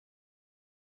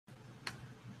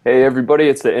Hey everybody,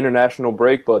 it's the international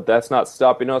break, but that's not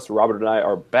stopping us. Robert and I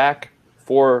are back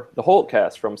for the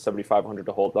Holtcast from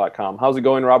 7500toholt.com. How's it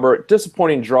going, Robert?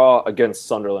 Disappointing draw against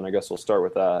Sunderland. I guess we'll start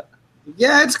with that.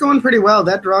 Yeah, it's going pretty well.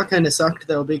 That draw kind of sucked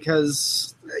though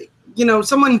because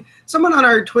someone on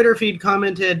our Twitter feed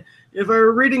commented, if I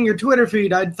were reading your Twitter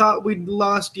feed, I'd thought we'd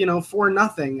lost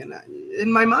 4-0, and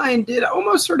in my mind, it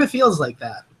almost sort of feels like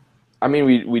that. I mean,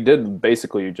 we did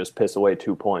basically just piss away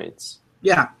 2 points.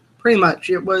 Yeah, pretty much.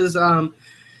 It was.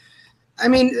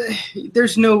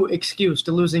 There's no excuse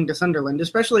to losing to Sunderland,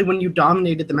 especially when you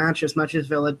dominated the match as much as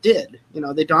Villa did.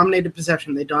 They dominated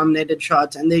possession, they dominated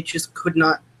shots, and they just could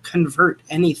not convert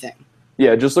anything.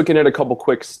 Yeah, just looking at a couple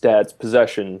quick stats,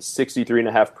 possession,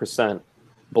 63.5%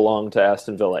 belonged to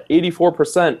Aston Villa.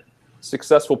 84%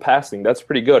 successful passing, that's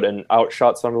pretty good, and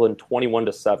outshot Sunderland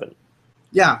 21-7.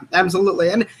 Yeah, absolutely.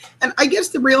 And I guess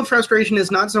the real frustration is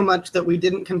not so much that we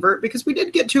didn't convert, because we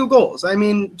did get 2 goals. I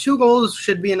mean, 2 goals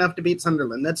should be enough to beat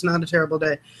Sunderland. That's not a terrible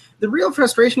day. The real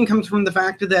frustration comes from the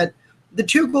fact that the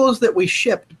 2 goals that we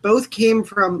shipped both came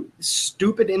from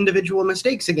stupid individual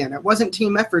mistakes again. It wasn't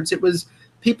team efforts. It was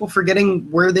people forgetting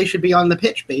where they should be on the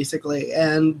pitch, basically,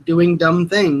 and doing dumb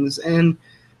things. And,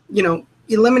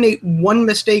 eliminate one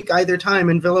mistake either time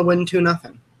and Villa win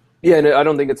 2-0. Yeah, and I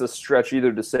don't think it's a stretch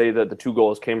either to say that the 2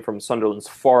 goals came from Sunderland's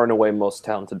far and away most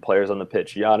talented players on the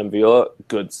pitch. Jan Villa,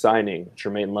 good signing.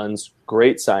 Jermaine Lens,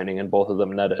 great signing, and both of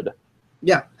them netted.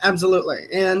 Yeah, absolutely.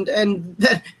 And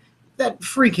that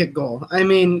free kick goal, I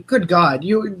mean, good God,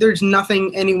 there's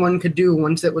nothing anyone could do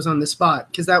once it was on the spot,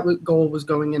 because that goal was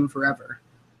going in forever.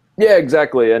 Yeah,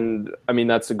 exactly. And, I mean,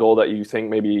 that's a goal that you think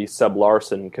maybe Seb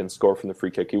Larsson can score from the free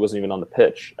kick. He wasn't even on the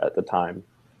pitch at the time.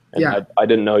 And yeah. I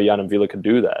didn't know Jan Villa could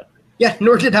do that. Yeah,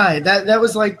 nor did I. That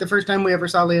was like the first time we ever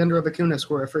saw Leandro Bacuna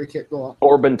score a free kick goal.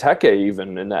 Or Benteke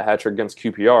even in that hat trick against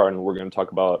QPR. And we're going to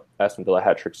talk about Aston Villa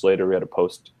hat tricks later. We had a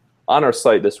post on our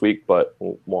site this week, but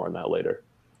more on that later.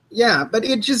 Yeah, but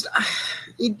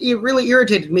it really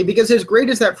irritated me, because as great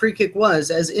as that free kick was,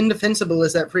 as indefensible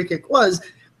as that free kick was,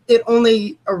 it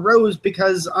only arose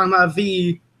because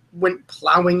Amavi went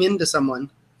plowing into someone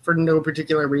for no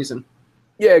particular reason.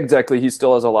 Yeah, exactly. He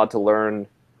still has a lot to learn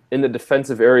in the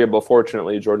defensive area, but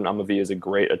fortunately, Jordan Amavi is a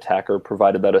great attacker,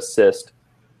 provided that assist,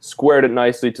 squared it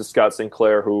nicely to Scott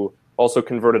Sinclair, who also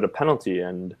converted a penalty,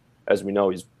 and as we know,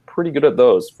 he's pretty good at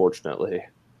those, fortunately.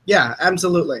 Yeah,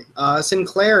 absolutely.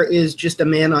 Sinclair is just a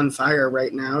man on fire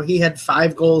right now. He had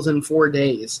 5 goals in 4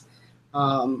 days,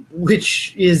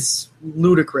 which is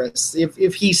ludicrous.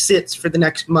 If he sits for the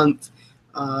next month,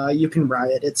 you can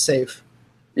riot. It's safe.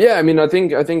 Yeah, I mean, I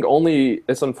think only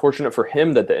it's unfortunate for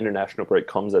him that the international break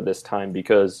comes at this time,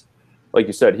 because, like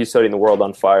you said, he's setting the world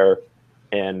on fire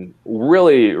and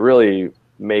really, really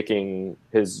making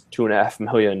his £2.5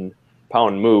 million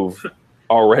move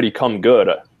already come good.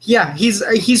 Yeah, he's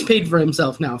paid for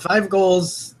himself now. 5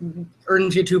 goals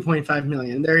earns you $2.5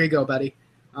 million. There you go, buddy.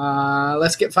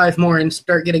 Let's get 5 more and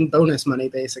start getting bonus money,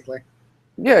 basically.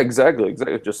 Yeah, exactly.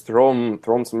 Just throw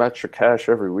him some extra cash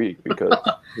every week, because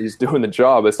he's doing the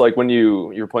job. It's like when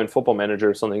you're playing Football Manager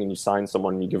or something, and you sign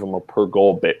someone and you give them a per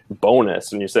goal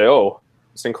bonus, and you say, "Oh,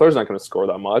 Sinclair's not going to score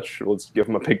that much. Let's give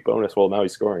him a big bonus." Well, now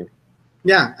he's scoring.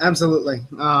 Yeah, absolutely.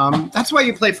 That's why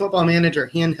you play Football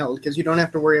Manager handheld, because you don't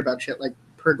have to worry about shit like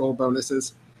per goal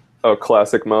bonuses. Oh,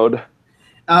 classic mode.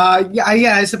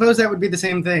 Yeah, I suppose that would be the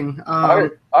same thing. I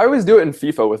always do it in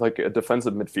FIFA with like a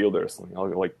defensive midfielder or something. I'll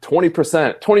go like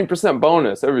 20%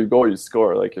 bonus every goal you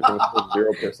score. Like you're going to score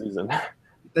 0 per season.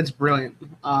 That's brilliant.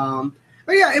 But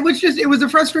yeah, it was a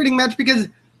frustrating match, because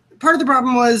part of the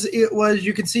problem was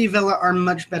you could see Villa are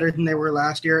much better than they were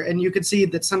last year, and you could see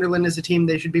that Sunderland is a team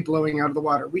they should be blowing out of the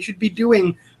water. We should be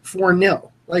doing 4-0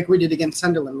 like we did against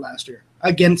Sunderland last year,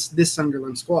 against this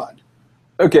Sunderland squad.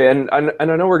 Okay, and I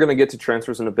know we're going to get to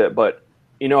transfers in a bit, but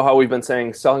you know how we've been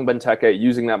saying selling Benteke,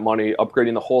 using that money,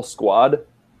 upgrading the whole squad?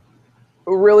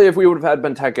 Really, if we would have had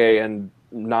Benteke and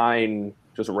 9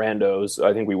 just randos,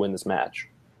 I think we win this match.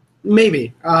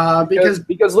 Maybe.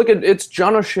 Because look at, it's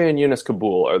John O'Shea and Yunus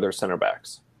Kabul are their center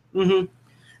backs. Mm-hmm.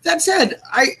 That said,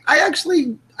 I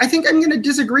think I'm going to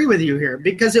disagree with you here,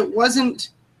 because it wasn't,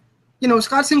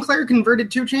 Scott Sinclair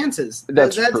converted 2 chances.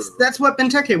 That's what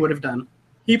Benteke would have done.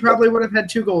 He probably would have had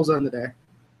 2 goals on the day.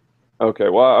 Okay,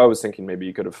 well, I was thinking maybe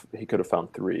he could have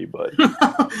found 3, but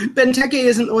Benteke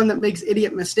isn't the one that makes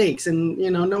idiot mistakes, and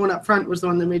no one up front was the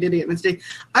one that made idiot mistakes.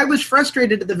 I was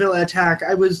frustrated at the Villa attack.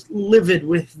 I was livid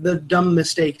with the dumb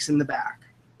mistakes in the back.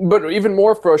 But even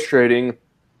more frustrating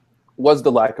was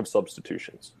the lack of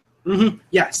substitutions. Mm-hmm.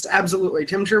 Yes, absolutely.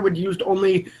 Tim Sherwood used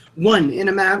only 1 in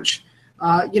a match.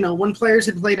 When players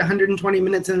had played 120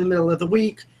 minutes in the middle of the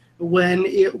week, when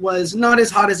it was not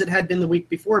as hot as it had been the week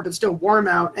before, but still warm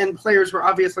out, and players were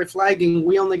obviously flagging,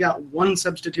 we only got one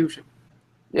substitution.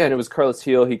 Yeah, and it was Carlos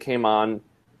Heel. He came on.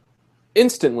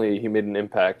 Instantly, he made an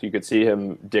impact. You could see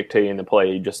him dictating the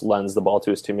play. He just lends the ball to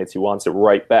his teammates. He wants it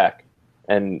right back.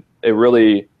 And it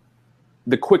really,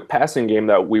 the quick passing game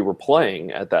that we were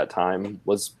playing at that time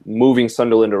was moving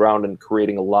Sunderland around and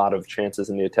creating a lot of chances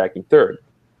in the attacking third.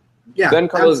 Yeah. Then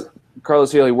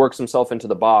Carlos Heel, he works himself into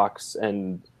the box,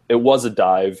 and it was a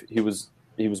dive. He was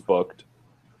booked.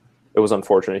 It was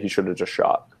unfortunate. He should have just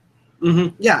shot.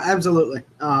 Mm-hmm. Yeah, absolutely.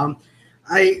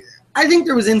 I think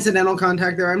there was incidental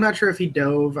contact there. I'm not sure if he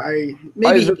dove. I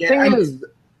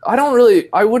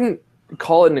wouldn't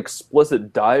call it an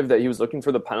explicit dive that he was looking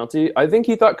for the penalty. I think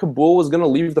he thought Kabul was going to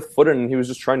leave the foot in, and he was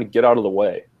just trying to get out of the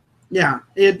way. Yeah,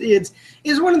 it's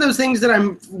one of those things that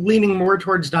I'm leaning more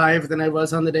towards dive than I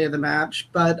was on the day of the match.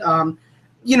 But,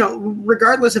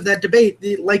 regardless of that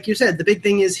debate, like you said, the big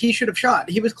thing is he should have shot.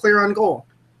 He was clear on goal.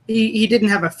 He didn't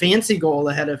have a fancy goal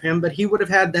ahead of him, but he would have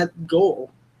had that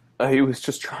goal. He was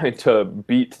just trying to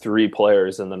beat three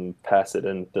players and then pass it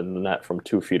into the net from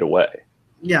 2 feet away.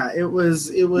 Yeah, it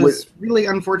was really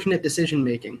unfortunate decision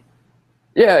making.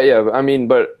 Yeah. I mean,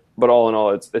 but all in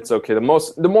all, it's okay. The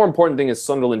more important thing is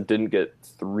Sunderland didn't get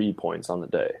 3 points on the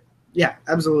day. Yeah,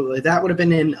 absolutely. That would have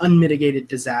been an unmitigated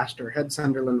disaster had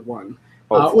Sunderland won,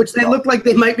 which they looked like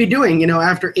they might be doing,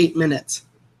 after 8 minutes.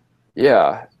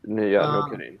 Yeah, no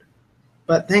kidding.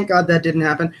 But thank God that didn't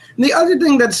happen. And the other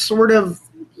thing that's sort of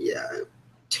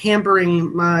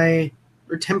tempering my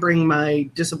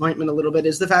disappointment a little bit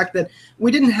is the fact that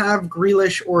we didn't have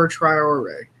Grealish or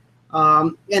Traore.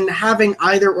 And having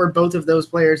either or both of those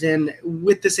players in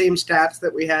with the same stats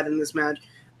that we had in this match,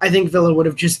 I think Villa would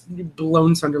have just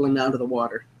blown Sunderland out of the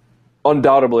water.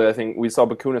 Undoubtedly, I think we saw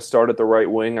Bakuna start at the right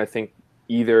wing. I think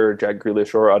either Jack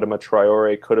Grealish or Adama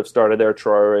Traore could have started there.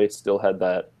 Traore still had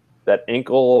that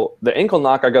ankle. The ankle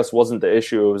knock, I guess, wasn't the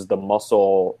issue. It was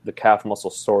the calf muscle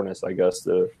soreness, I guess,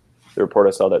 the report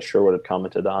I saw that Sherwood had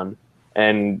commented on.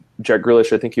 And Jack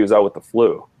Grealish, I think he was out with the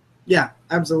flu. Yeah,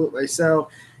 absolutely. So,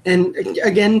 and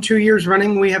again, 2 years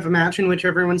running, we have a match in which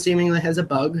everyone seemingly has a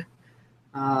bug.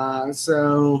 Why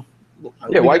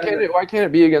can't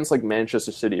it be against like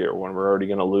Manchester City or when we're already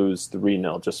going to lose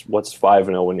 3-0? Just what's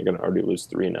 5-0 when you're going to already lose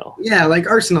 3-0? Yeah, like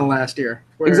Arsenal last year.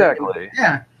 Exactly.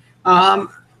 Yeah.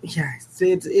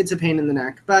 It's a pain in the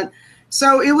neck. But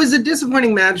so it was a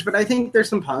disappointing match, but I think there's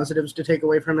some positives to take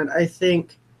away from it. I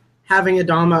think having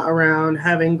Adama around,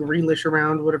 having Grealish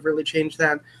around would have really changed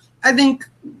that. I think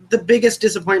the biggest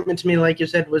disappointment to me, like you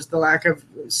said, was the lack of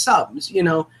subs.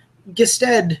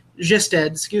 Gested,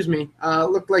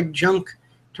 looked like junk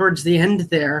towards the end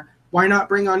there. Why not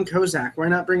bring on Kozak? Why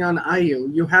not bring on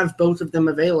Ayew? You have both of them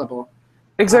available.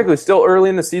 Exactly. Still early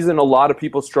in the season, a lot of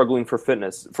people struggling for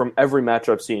fitness. From every match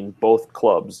I've seen, both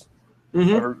clubs,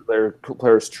 their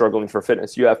players struggling for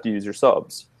fitness. You have to use your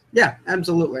subs. Yeah,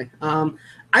 absolutely.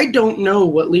 I don't know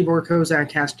what Libor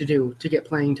Kozak has to do to get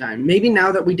playing time. Maybe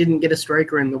now that we didn't get a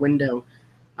striker in the window,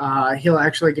 he'll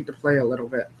actually get to play a little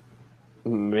bit.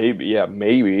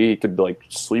 Maybe he could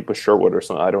sleep with Sherwood or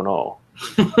something. I don't know.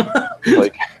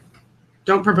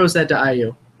 Don't propose that to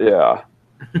Ayew. Yeah.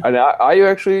 And Ayew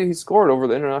actually, he scored over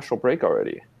the international break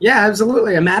already. Yeah,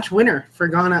 absolutely. A match winner for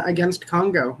Ghana against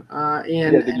Congo.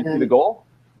 Did you see the goal?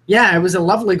 Yeah, it was a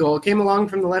lovely goal. It came along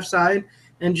from the left side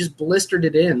and just blistered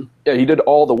it in. Yeah, he did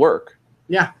all the work.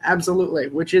 Yeah, absolutely,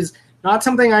 which is not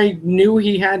something I knew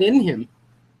he had in him.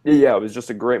 Yeah, it was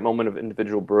just a great moment of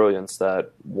individual brilliance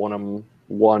that won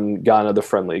Ghana the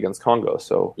friendly against Congo.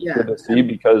 So good to see,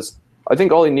 because I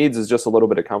think all he needs is just a little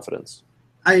bit of confidence.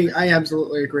 I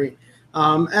absolutely agree.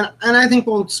 And I think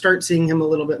we'll start seeing him a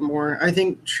little bit more. I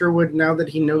think Sherwood, now that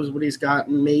he knows what he's got,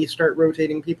 may start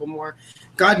rotating people more.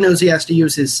 God knows he has to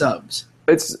use his subs.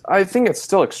 I think it's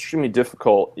still extremely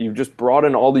difficult. You've just brought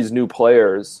in all these new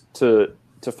players to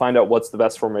find out what's the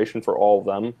best formation for all of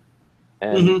them,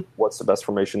 and what's the best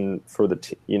formation for the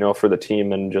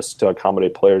team, and just to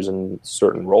accommodate players in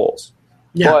certain roles.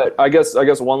 Yeah. But I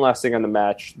guess one last thing on the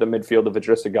match: the midfield of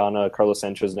Idrissa Gana, Carlos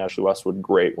Sanchez, and Ashley Westwood,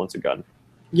 great once again.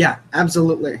 Yeah,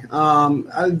 absolutely.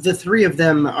 The three of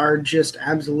them are just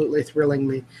absolutely thrilling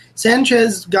me.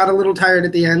 Sanchez got a little tired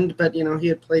at the end, but he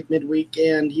had played midweek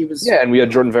and he was. Yeah, and we had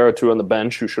Jordan Veretout on the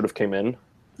bench who should have came in.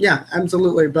 Yeah,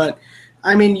 absolutely. But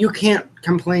I mean, you can't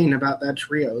complain about that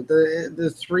trio.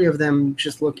 The three of them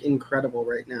just look incredible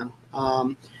right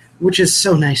now, which is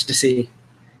so nice to see.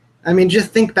 I mean,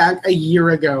 just think back a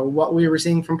year ago what we were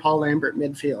seeing from Paul Lambert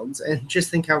midfields, and just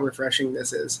think how refreshing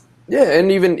this is. Yeah,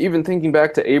 and even thinking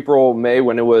back to April, May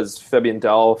when it was Fabian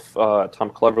Delph, Tom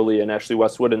Cleverley, and Ashley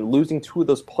Westwood, and losing two of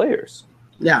those players.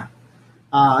 Yeah.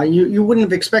 You wouldn't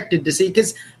have expected to see,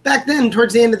 because back then,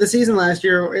 towards the end of the season last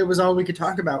year, it was all we could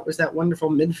talk about was that wonderful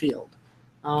midfield.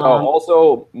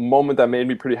 Also, moment that made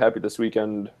me pretty happy this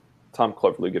weekend, Tom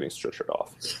Cleverley getting stretchered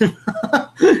off.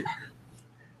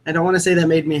 I don't want to say that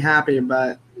made me happy,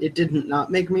 but it didn't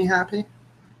not make me happy.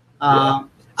 Yeah.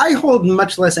 I hold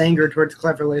much less anger towards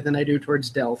Cleverley than I do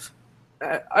towards Delph.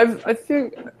 I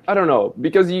think I don't know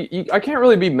because I can't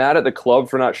really be mad at the club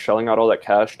for not shelling out all that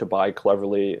cash to buy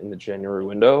Cleverley in the January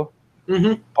window.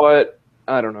 Mm-hmm. But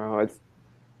I don't know.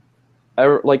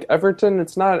 Like Everton,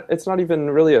 it's not even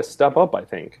really a step up. I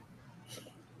think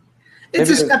It's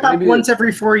a step up once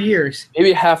every 4 years.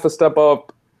 Maybe half a step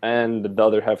up, and the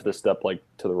other half of the step like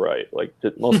to the right, like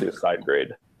mostly a side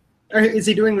grade. Is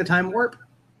he doing the time warp?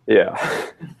 Yeah.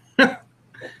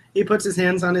 He puts his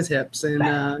hands on his hips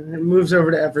and moves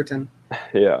over to Everton.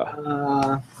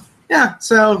 Yeah. Yeah,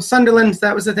 so Sunderland,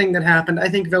 that was the thing that happened. I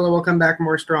think Villa will come back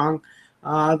more strong.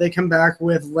 They come back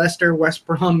with Leicester, West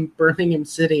Brom, Birmingham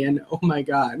City, and oh my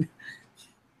God.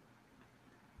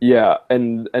 Yeah,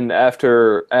 and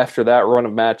after that run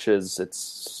of matches,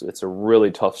 it's a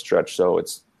really tough stretch, so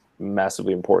it's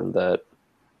massively important that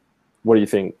what do you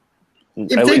think?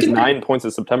 At least 9 points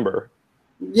in September.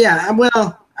 Yeah,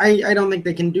 well, I don't think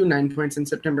they can do 9 points in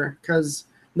September because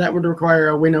that would require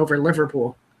a win over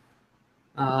Liverpool.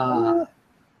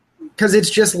 Because it's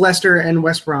just Leicester and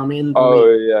West Brom in the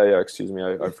league. Yeah. Excuse me,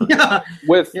 I forgot.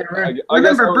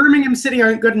 Remember, Birmingham City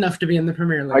aren't good enough to be in the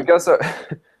Premier League.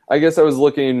 I guess I was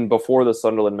looking before the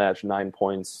Sunderland match 9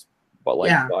 points, but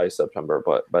by September,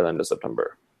 but by the end of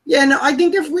September. Yeah, no, I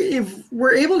think if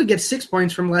we're able to get 6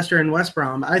 points from Leicester and West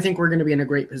Brom, I think we're going to be in a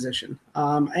great position.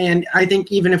 And I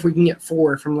think even if we can get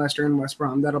 4 from Leicester and West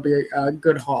Brom, that'll be a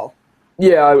good haul.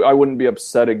 Yeah, I wouldn't be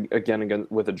upset again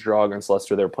with a draw against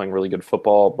Leicester. They're playing really good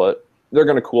football, but they're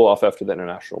going to cool off after the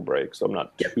international break, so I'm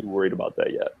not too worried about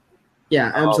that yet.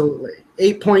 Yeah, absolutely.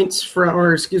 8 points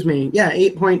from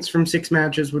 6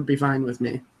 matches would be fine with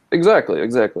me. Exactly.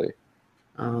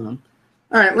 All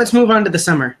right, let's move on to the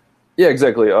summer. Yeah,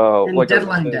 exactly. Like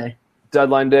deadline day.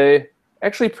 Deadline day,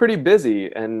 actually pretty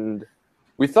busy, and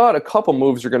we thought a couple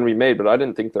moves are going to be made, but I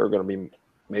didn't think they were going to be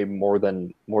made more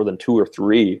than 2 or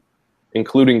 3,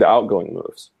 including the outgoing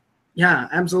moves. Yeah,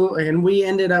 absolutely. And we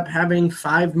ended up having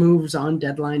 5 moves on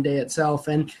deadline day itself,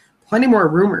 and plenty more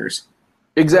rumors.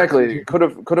 Exactly. Could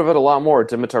have had a lot more.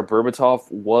 Dimitar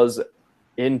Berbatov was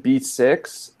in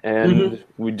B6, and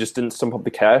we just didn't stump up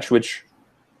the cash, which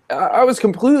I was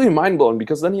completely mind blown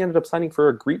because then he ended up signing for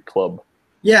a Greek club.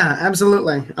 Yeah,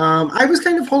 absolutely. I was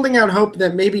kind of holding out hope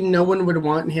that maybe no one would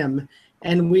want him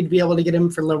and we'd be able to get him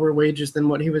for lower wages than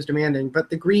what he was demanding. But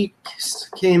the Greeks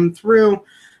came through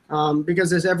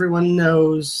because, as everyone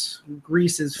knows,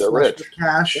 Greece is flush with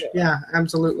cash. Yeah,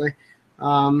 absolutely.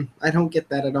 I don't get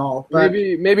that at all. But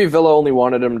maybe Villa only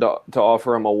wanted him to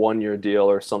offer him a 1-year deal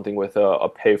or something with a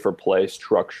pay-for-play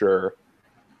structure.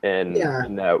 And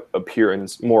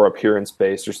that more appearance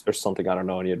based or something, I don't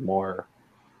know. And he had more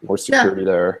security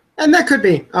there, and that could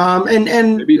be.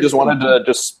 And maybe he just wanted to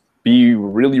just be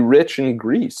really rich in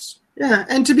Greece. Yeah,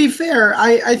 and to be fair,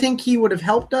 I think he would have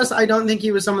helped us. I don't think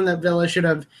he was someone that Villa should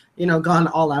have gone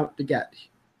all out to get.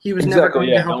 He was never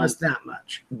going to help us that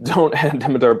much. Don't hand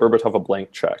Dimitar Berbatov a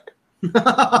blank check.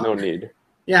 No need.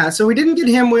 Yeah, so we didn't get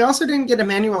him. We also didn't get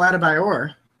Emmanuel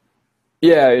Adebayor.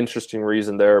 Yeah, interesting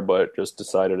reason there, but just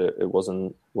decided it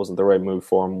wasn't the right move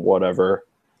for him. Whatever.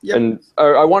 Yep. And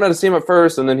I wanted to see him at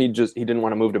first, and then he didn't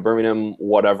want to move to Birmingham.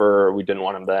 Whatever, we didn't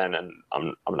want him then, and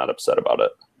I'm not upset about it.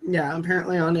 Yeah,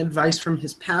 apparently on advice from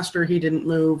his pastor, he didn't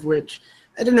move. Which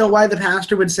I don't know why the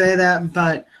pastor would say that,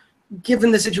 but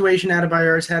given the situation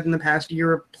Adebayor's had in the past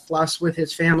year plus with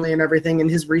his family and everything,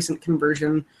 and his recent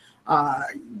conversion,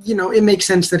 it makes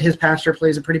sense that his pastor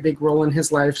plays a pretty big role in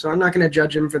his life. So I'm not going to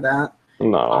judge him for that.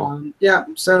 No.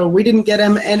 So we didn't get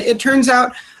him, and it turns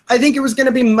out I think it was going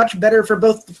to be much better for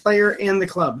both the player and the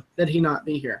club that he not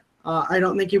be here. I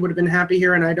don't think he would have been happy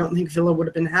here, and I don't think Villa would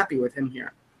have been happy with him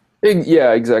here.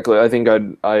 Yeah, exactly. I think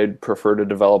I'd prefer to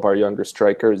develop our younger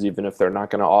strikers, even if they're not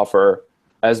going to offer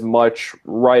as much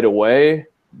right away.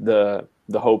 The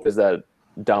hope is that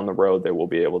down the road they will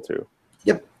be able to.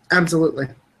 Yep, absolutely.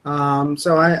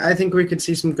 So I think we could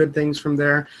see some good things from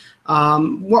there.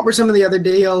 What were some of the other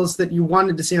deals that you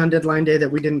wanted to see on deadline day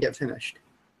that we didn't get finished?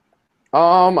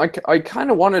 I kind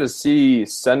of wanted to see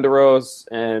Senderos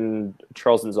and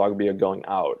Charles Nzogbia going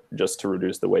out just to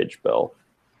reduce the wage bill.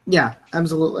 Yeah,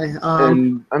 absolutely.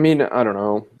 And I mean, I don't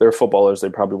know. They're footballers. They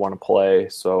probably want to play,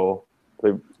 so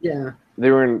They Yeah.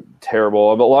 they weren't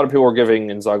terrible. A lot of people were giving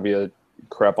Inzaghi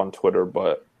crap on Twitter,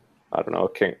 but I don't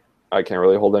know. I can't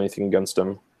really hold anything against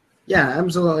him. Yeah,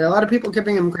 absolutely. A lot of people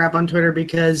giving him crap on Twitter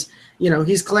because,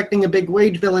 he's collecting a big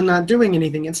wage bill and not doing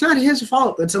anything. It's not his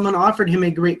fault that someone offered him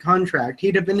a great contract.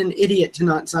 He'd have been an idiot to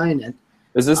not sign it.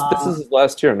 This is his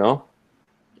last year, no?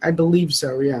 I believe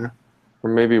so, yeah. Or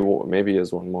maybe he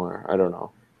has one more. I don't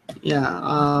know.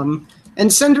 Yeah. And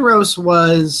Senderos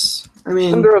was,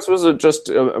 Senderos was just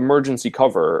an emergency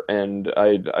cover, and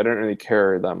I don't really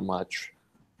care that much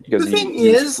because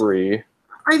he's free.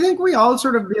 I think we all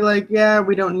sort of be like, yeah,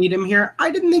 we don't need him here. I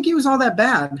didn't think he was all that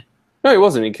bad. No, he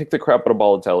wasn't. He kicked the crap out of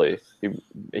Balotelli. He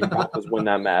helped us win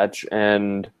that match,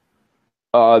 and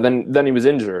then he was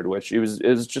injured, which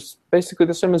is just basically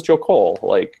the same as Joe Cole.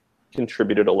 Like,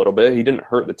 contributed a little bit. He didn't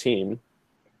hurt the team.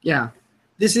 Yeah,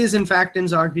 this is in fact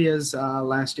Inzaghi's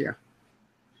last year.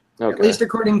 Okay. At least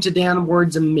according to Dan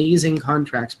Ward's amazing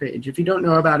contracts page. If you don't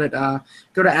know about it,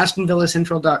 go to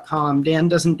AstonVillaCentral.com. Dan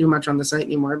doesn't do much on the site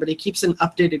anymore, but he keeps an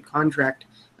updated contract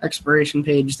expiration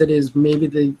page that is maybe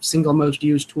the single most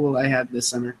used tool I had this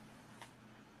summer.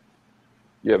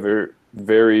 Yeah, very,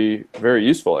 very, very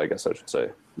useful, I guess I should say.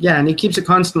 Yeah, and he keeps it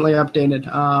constantly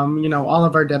updated. All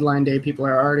of our deadline day people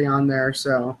are already on there,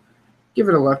 so give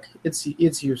it a look. It's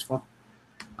useful.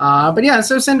 But yeah,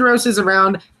 so Senderos is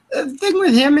around. The thing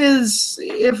with him is,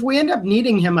 if we end up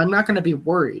needing him, I'm not going to be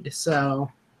worried. So,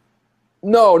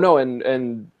 no,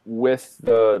 and with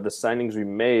the signings we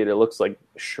made, it looks like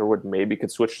Sherwood maybe could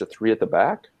switch to 3 at the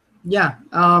back. Yeah,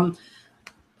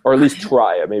 or at least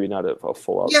try it. Maybe not a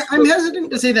full out. Yeah, I'm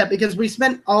hesitant to say that because we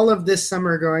spent all of this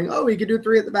summer going, oh, we could do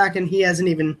 3 at the back, and he hasn't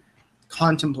even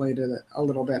contemplated it a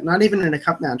little bit, not even in a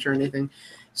cup match or anything.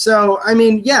 So,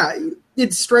 yeah,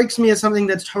 it strikes me as something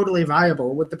that's totally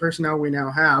viable with the personnel we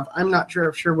now have. I'm not sure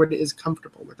if Sherwood is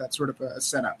comfortable with that sort of a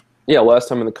setup. Yeah, last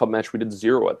time in the cup match we did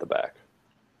 0 at the back.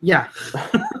 Yeah.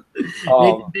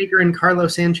 Nathan Baker and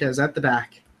Carlos Sanchez at the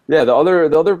back. Yeah, the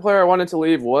other player I wanted to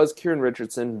leave was Kieran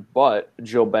Richardson, but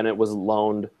Joe Bennett was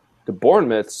loaned to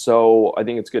Bournemouth, so I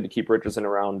think it's good to keep Richardson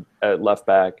around at left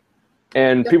back.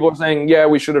 And people are saying, yeah,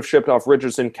 we should have shipped off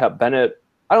Richardson, kept Bennett.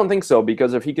 I don't think so,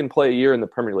 because if he can play a year in the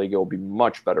Premier League, it will be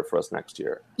much better for us next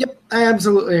year. Yep, I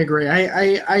absolutely agree.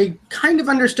 I kind of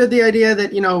understood the idea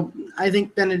that, I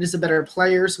think Bennett is a better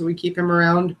player, so we keep him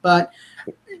around. But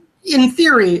in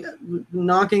theory,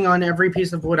 knocking on every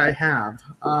piece of wood I have,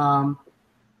 Amavi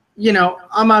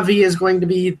is going to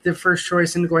be the first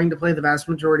choice and going to play the vast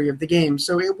majority of the game.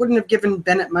 So it wouldn't have given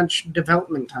Bennett much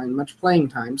development time, much playing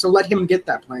time. So let him get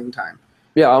that playing time.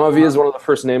 Yeah, Amavi is one of the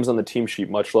first names on the team sheet,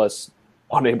 much less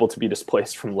unable to be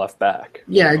displaced from left back.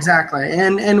 Yeah, exactly.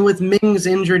 And with Mings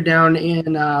injured down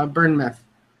in Bournemouth,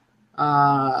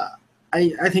 I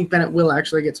think Bennett will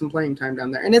actually get some playing time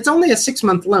down there. And it's only a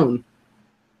 6-month loan.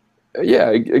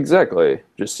 Yeah, exactly.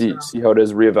 Just see how it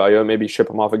is, reevaluate, maybe ship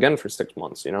him off again for 6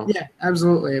 months, Yeah,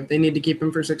 absolutely. If they need to keep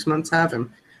him for 6 months, have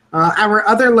him. Our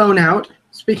other loan out,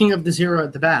 speaking of the 0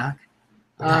 at the back,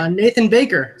 Nathan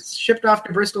Baker, shipped off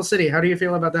to Bristol City. How do you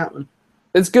feel about that one?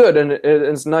 It's good, and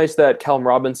it's nice that Callum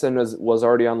Robinson was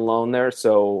already on loan there,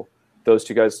 so those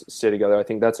two guys stay together. I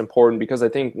think that's important because I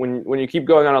think when you keep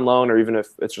going on loan, or even if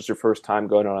it's just your first time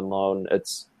going on loan, it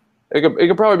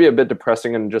could probably be a bit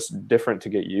depressing and just different to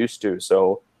get used to.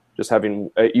 So just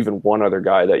having even one other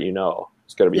guy that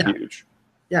is going to be huge.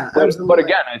 Yeah, but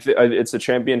again, it's a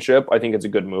championship. I think it's a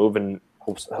good move, and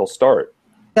he'll start.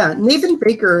 Yeah, Nathan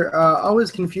Baker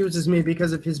always confuses me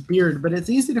because of his beard, but it's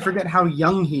easy to forget how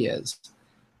young he is.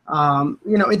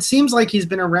 It seems like he's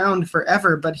been around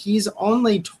forever, but he's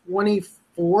only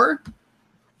 24.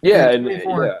 Yeah,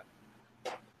 24.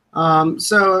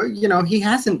 So, he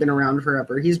hasn't been around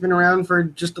forever. He's been around for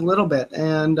just a little bit,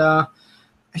 and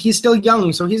he's still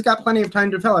young, so he's got plenty of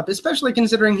time to develop, especially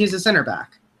considering he's a center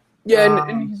back. Yeah,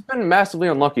 and he's been massively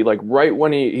unlucky. Like, right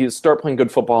when he start playing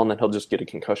good football, and then he'll just get a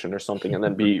concussion or something, and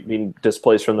then being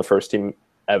displaced from the first team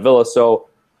at Villa. So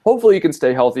hopefully he can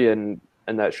stay healthy, and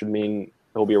that should mean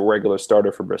he'll be a regular starter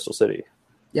for Bristol City.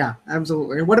 Yeah,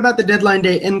 absolutely. What about the deadline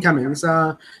day incomings?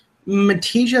 Matija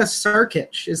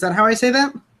Sarkic, is that how I say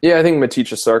that? Yeah, I think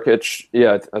Matija Sarkic.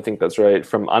 Yeah, I think that's right.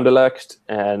 From Anderlecht,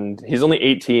 and he's only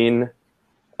 18,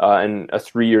 and a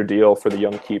 3-year deal for the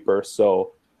young keeper.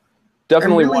 So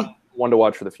definitely one to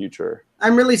watch for the future.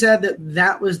 I'm really sad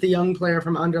that was the young player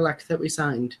from Anderlecht that we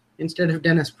signed instead of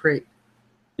Dennis Praet.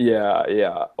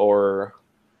 Yeah. Or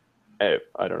I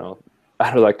don't know.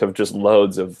 Anderlecht have just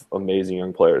loads of amazing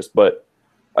young players, but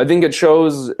I think it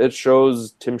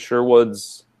shows Tim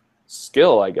Sherwood's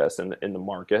skill, I guess, in the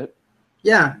market.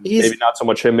 Yeah, Maybe not so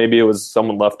much him. Maybe it was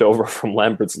someone left over from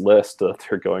Lambert's list that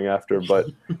they're going after, but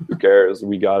who cares?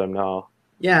 We got him now.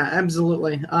 Yeah,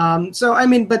 absolutely. So, I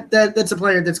mean, but that's a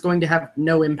player that's going to have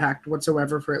no impact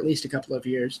whatsoever for at least a couple of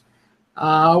years.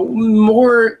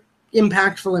 More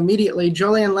impactful immediately,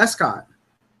 Julian Lescott.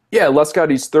 Yeah,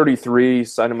 Lescott, he's 33,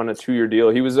 signed him on a 2-year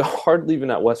deal. He was hard leaving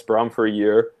at West Brom for a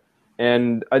year,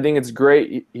 and I think it's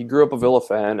great. He grew up a Villa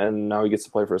fan, and now he gets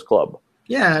to play for his club.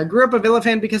 Yeah, I grew up a Villa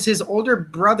fan because his older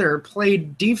brother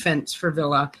played defense for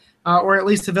Villa, or at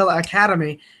least the Villa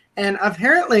Academy. And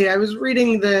apparently, I was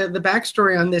reading the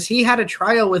backstory on this. He had a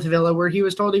trial with Villa where he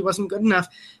was told he wasn't good enough.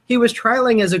 He was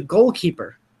trialing as a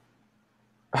goalkeeper.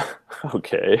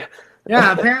 Okay.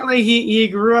 Yeah, apparently he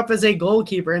grew up as a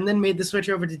goalkeeper and then made the switch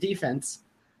over to defense.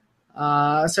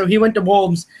 So he went to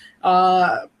Wolves.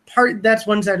 That's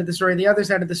one side of the story. The other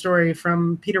side of the story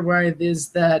from Peter Wythe is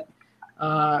that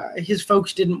his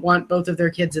folks didn't want both of their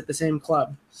kids at the same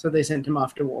club, so they sent him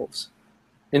off to Wolves.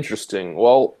 Interesting.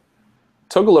 Well,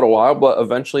 took a little while, but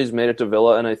eventually he's made it to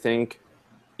Villa, and I think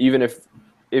even if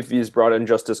he's brought in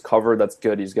just as cover, that's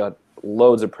good. He's got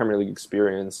loads of Premier League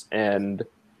experience, and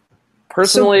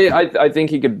personally, I think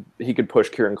he could push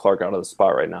Kieran Clark out of the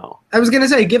spot right now. I was going to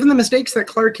say, given the mistakes that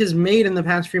Clark has made in the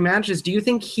past few matches, do you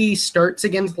think he starts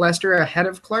against Leicester ahead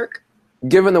of Clark?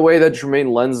 Given the way that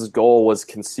Jermaine Lens's goal was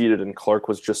conceded and Clark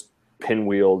was just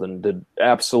pinwheeled and did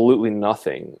absolutely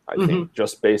nothing, I think,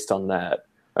 just based on that.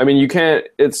 I mean, you can't.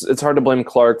 It's hard to blame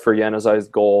Clark for Januzaj's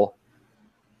goal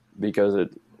because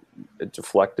it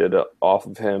deflected off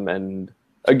of him, and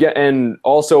again, and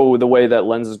also the way that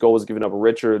Lens's goal was given up.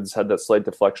 Richards had that slight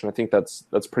deflection. I think that's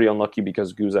pretty unlucky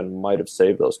because Guzan might have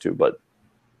saved those two, but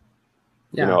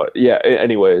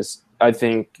Anyways, I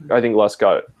think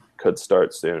Lescott could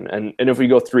start soon, and if we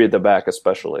go 3 at the back,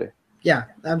 especially. Yeah,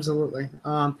 absolutely.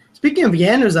 Speaking of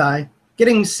Januzaj,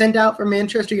 getting sent out from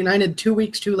Manchester United 2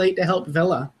 weeks too late to help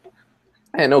Villa.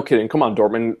 Hey, no kidding. Come on,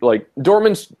 Dortmund. Like,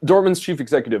 Dortmund's chief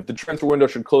executive, the transfer window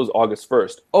should close August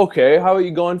 1st. Okay, how are you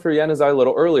going for Januzaj a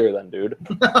little earlier then, dude?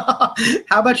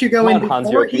 How about you go in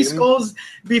before he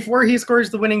scores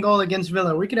the winning goal against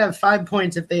Villa? We could have 5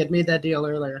 points if they had made that deal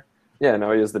earlier. Yeah,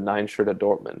 no, he has the 9 shirt at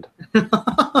Dortmund.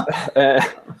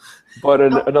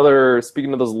 But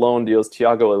speaking of those loan deals,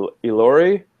 Thiago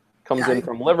Ilori comes in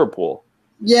from Liverpool.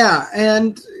 Yeah,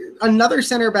 and another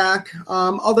center back,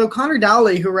 although Connor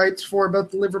Dowley, who writes for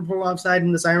both the Liverpool Offside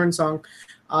and the Siren Song,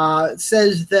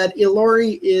 says that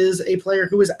Ilori is a player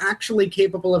who is actually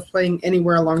capable of playing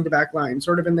anywhere along the back line,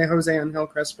 sort of in the Jose Angel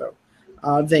Crespo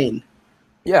vein.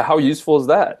 Yeah, how useful is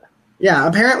that? Yeah,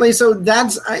 apparently. So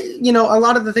that's, a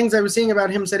lot of the things I was seeing about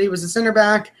him said he was a center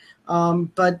back.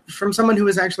 But from someone who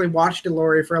has actually watched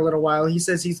Ilori for a little while, he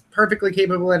says he's perfectly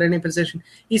capable at any position.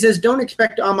 He says don't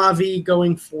expect Amavi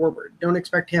going forward. Don't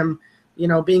expect him,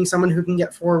 being someone who can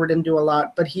get forward and do a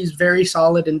lot. But he's very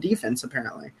solid in defense,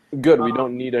 apparently. Good. We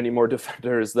don't need any more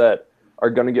defenders that are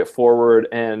going to get forward.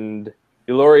 And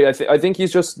Ilori, I think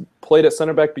he's just played at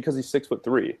center back because he's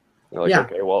 6'3".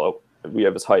 Okay, well, we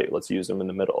have his height. Let's use him in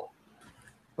the middle.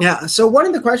 Yeah. So one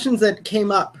of the questions that came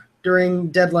up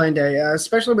during deadline day,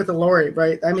 especially with Ilori,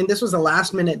 right? I mean, this was a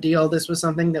last-minute deal. This was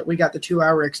something that we got the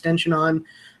 2-hour extension on.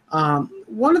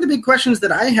 One of the big questions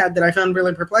that I had that I found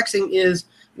really perplexing is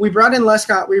we brought in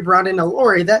Lescott, we brought in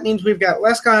Ilori. That means we've got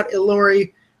Lescott,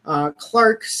 Ilori,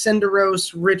 Clark,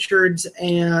 Senderos, Richards,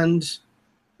 and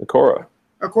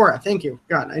Okora, thank you.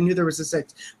 God, I knew there was a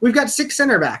 6. We've got 6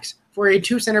 center backs for a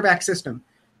 2 center back system.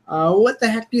 What the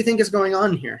heck do you think is going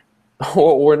on here?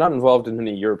 Well, we're not involved in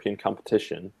any European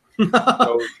competition.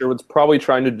 So Sherwood's probably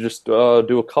trying to just do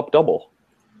a cup double.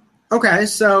 Okay,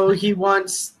 so he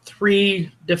wants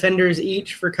 3 defenders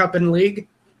each for cup and league?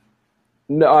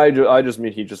 No, I just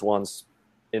mean he just wants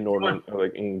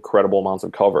incredible amounts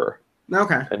of cover.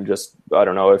 Okay. And just, I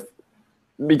don't know,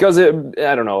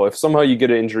 if somehow you get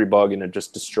an injury bug and it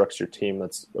just destructs your team,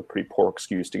 that's a pretty poor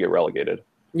excuse to get relegated.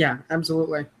 Yeah,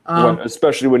 absolutely.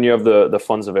 Especially when you have the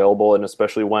funds available, and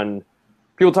especially when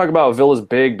people talk about Villa's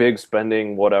big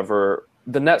spending, whatever.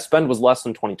 The net spend was less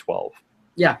than 2012.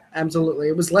 Yeah, absolutely.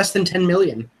 It was less than 10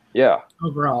 million. Yeah.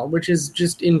 Overall, which is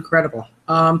just incredible.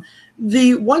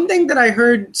 The one thing that I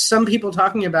heard some people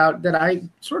talking about that I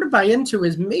sort of buy into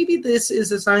is maybe this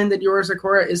is a sign that Yoris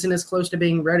Okora isn't as close to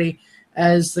being ready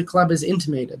as the club has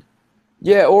intimated.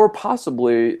 Yeah, or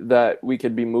possibly that we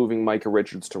could be moving Micah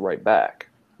Richards to right back.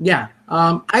 Yeah,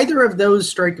 either of those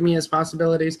strike me as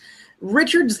possibilities.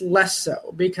 Richards less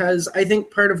so, because I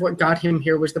think part of what got him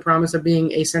here was the promise of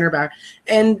being a center back.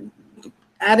 And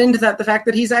add into that the fact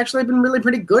that he's actually been really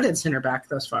pretty good at center back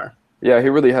thus far. Yeah, he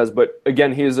really has. But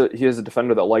again, he is a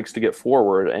defender that likes to get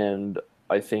forward, and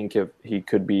I think if he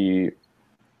could be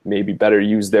maybe better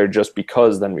used there just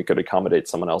because then we could accommodate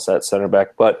someone else at center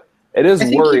back. But it is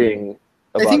worrying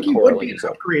I about think he Cora, would be an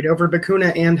upgrade over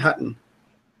Bakuna and Hutton.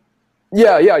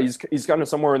 Yeah, he's kind of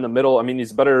somewhere in the middle. I mean,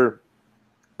 he's better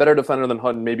defender than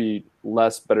Hutton, maybe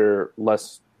less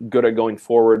good at going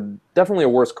forward. Definitely a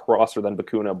worse crosser than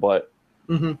Bakuna, but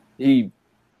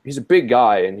he's a big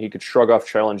guy and he could shrug off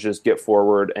challenges, get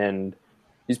forward, and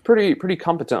he's pretty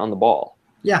competent on the ball.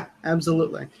 Yeah,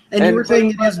 absolutely. And you were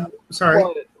saying it is sorry,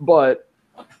 but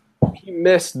he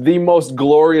missed the most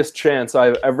glorious chance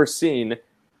I've ever seen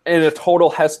in a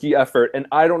total Heskey effort, and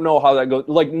I don't know how that goes.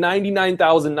 Like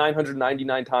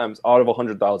 99,999 times out of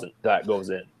 100,000, that goes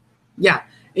in. Yeah,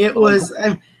 it was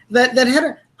that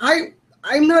header.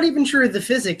 I'm not even sure of the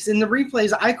physics. In the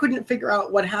replays, I couldn't figure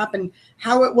out what happened,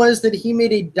 how it was that he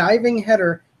made a diving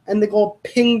header and the goal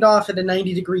pinged off at a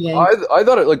 90-degree angle. I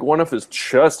thought it like went off his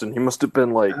chest, and he must have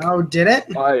been like... Oh, did it?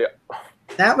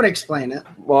 That would explain it.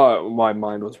 My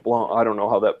mind was blown. I don't know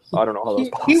how that was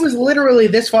possible. He was literally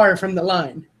this far from the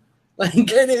line. Like he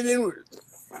could have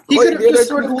just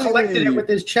sort of collected it with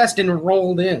his chest and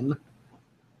rolled in.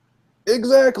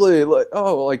 Exactly. Like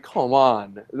come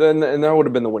on. And that would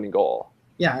have been the winning goal.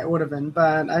 Yeah, it would have been.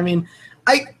 But I mean,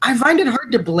 I find it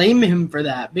hard to blame him for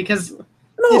that because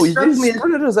he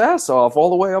sprinted his ass off all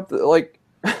the way up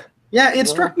Yeah, it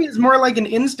struck me as more like an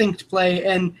instinct play,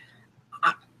 and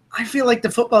I feel like the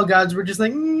football gods were just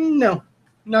like, no,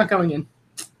 not going in.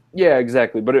 Yeah,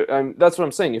 exactly. But that's what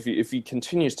I'm saying. If he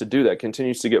continues to do that,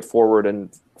 continues to get forward and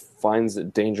finds a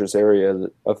dangerous area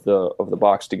of the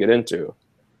box to get into,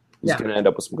 he's going to end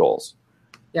up with some goals.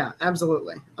 Yeah,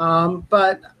 absolutely.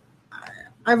 But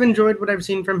I've enjoyed what I've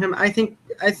seen from him. I think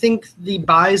the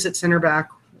buys at center back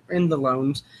and the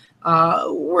loans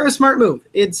were a smart move.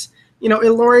 It's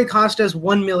Ilori cost us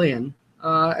 $1 million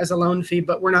as a loan fee,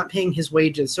 but we're not paying his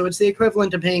wages, so it's the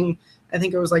equivalent of paying. I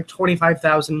think it was like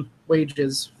 25,000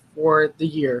 wages for the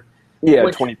year. Yeah,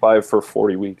 25 for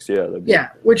 40 weeks. Yeah.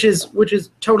 Which is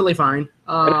totally fine.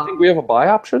 And I think we have a buy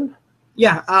option.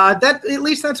 Yeah, that at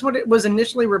least that's what it was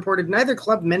initially reported. Neither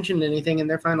club mentioned anything in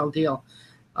their final deal,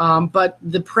 but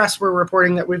the press were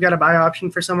reporting that we've got a buy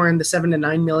option for somewhere in the 7 to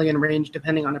 9 million range,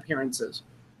 depending on appearances.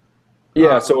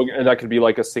 Yeah, so that could be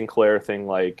like a Sinclair thing.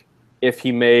 Like if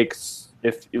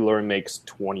Ilori makes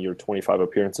 20 or 25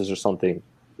 appearances or something,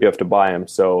 you have to buy him.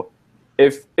 So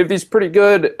if he's pretty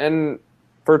good and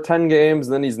for 10 games,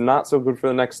 then he's not so good for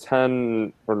the next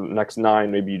 10 or next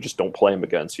 9, maybe you just don't play him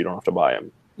again, so you don't have to buy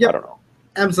him. Yep. I don't know.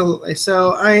 Absolutely.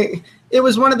 So it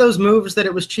was one of those moves that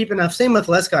it was cheap enough. Same with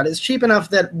Lescott. It's cheap enough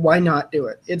that why not do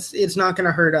it? It's not going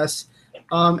to hurt us,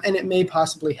 and it may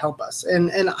possibly help us.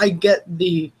 And I get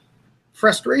the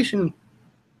frustration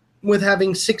with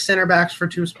having 6 center backs for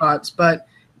 2 spots, but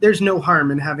there's no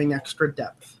harm in having extra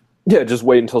depth. Yeah, just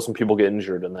wait until some people get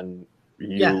injured, and then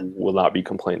you will not be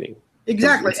complaining.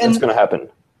 Exactly. It's going to happen.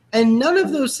 And none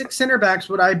of those 6 center backs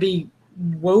would I be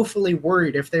woefully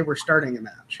worried if they were starting a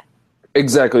match.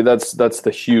 Exactly. That's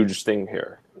the huge thing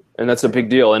here. And that's a big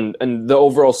deal. And the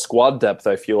overall squad depth,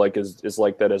 I feel like, is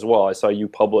like that as well. I saw you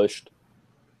published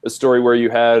a story where you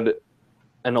had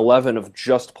an 11 of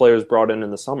just players brought in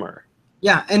the summer.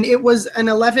 Yeah, and it was an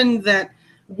 11 that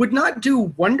would not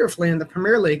do wonderfully in the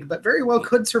Premier League, but very well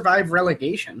could survive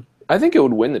relegation. I think it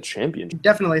would win the championship.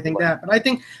 Definitely think that. But I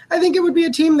think it would be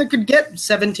a team that could get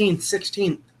 17th,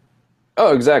 16th.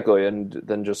 Oh, exactly. And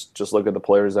then just look at the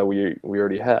players that we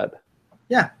already had.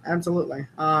 Yeah, absolutely.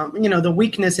 The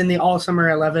weakness in the all-summer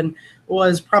 11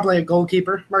 was probably a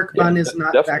goalkeeper. Mark Bunn is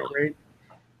not definitely that great.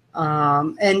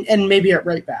 And maybe at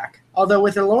right back. Although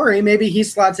with Ilori, maybe he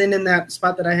slots in that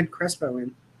spot that I had Crespo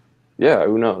in. Yeah,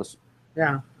 who knows?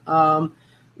 Yeah.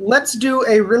 Let's do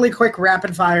a really quick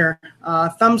rapid fire.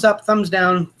 Thumbs up, thumbs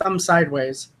down, thumbs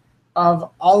sideways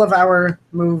of all of our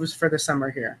moves for the summer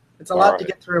here. It's a lot to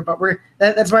get through, but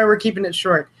that's why we're keeping it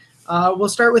short. We'll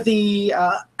start with the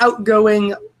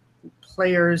outgoing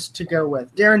players to go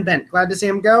with. Darren Bent, glad to see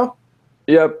him go.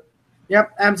 Yep,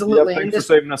 absolutely. Yep, thanks for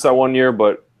saving us that 1 year,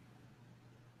 but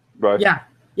right. Yeah,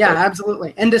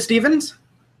 absolutely. Enda Stevens?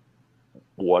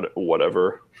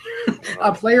 Whatever.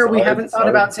 A player we haven't thought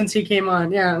about since he came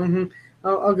on. Yeah,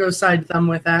 I'll go side thumb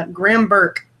with that. Graham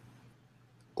Burke.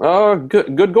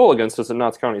 Good goal against us in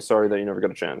Notts County. Sorry that you never got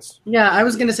a chance. Yeah, I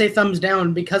was going to say thumbs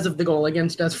down because of the goal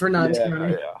against us for Notts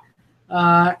County.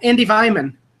 Yeah. Andy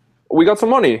Vyman. We got some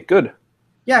money. Good.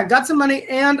 Yeah, got some money,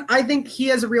 and I think he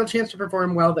has a real chance to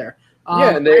perform well there.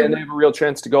 And they have a real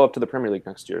chance to go up to the Premier League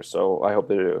next year, so I hope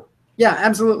they do. Yeah,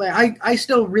 absolutely. I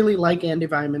still really like Andy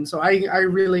Vyman, so I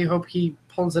really hope he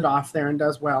pulls it off there and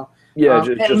does well. Yeah,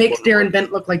 and makes Darren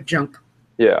Bent look like junk.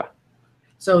 Yeah.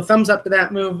 So thumbs up to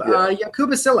that move. Yeah.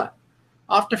 Yakuba Silla,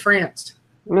 off to France.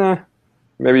 Nah.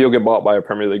 Maybe you'll get bought by a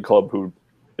Premier League club who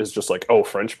is just like, oh,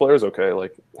 French players? Okay.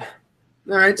 Like,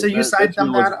 All right, so you side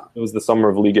thumb that. It was the summer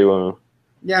of Ligue 1.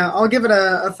 Yeah, I'll give it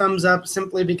a thumbs up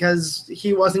simply because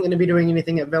he wasn't going to be doing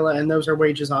anything at Villa, and those are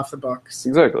wages off the books.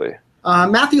 Exactly.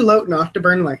 Matthew Lowton off to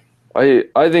Burnley. I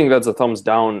think that's a thumbs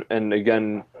down. And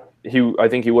again, I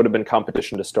think he would have been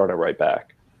competition to start at right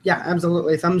back. Yeah,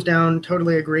 absolutely. Thumbs down.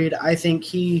 Totally agreed. I think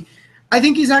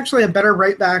he's actually a better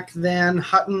right back than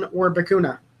Hutton or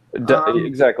Bakuna.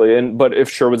 Exactly. But if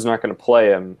Sherwood's not going to play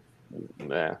him,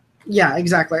 nah. Yeah,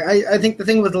 exactly. I think the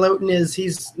thing with Lowton is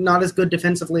he's not as good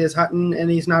defensively as Hutton, and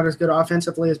he's not as good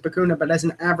offensively as Bakuna, but as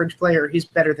an average player, he's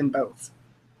better than both.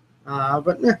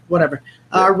 Whatever.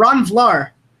 Yeah. Ron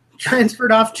Vlaar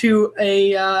transferred off to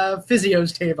a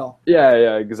physio's table.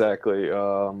 Yeah, exactly.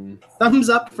 Thumbs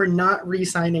up for not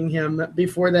re-signing him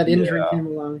before that injury came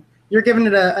along. You're giving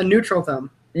it a neutral thumb.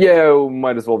 Yeah, we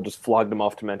might as well have just flogged him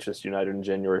off to Manchester United in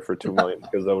January for $2 million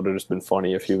because that would have just been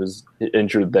funny if he was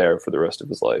injured there for the rest of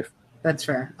his life. That's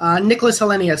fair. Nicholas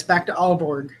Hellenius back to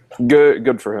Aalborg.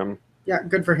 Good for him. Yeah,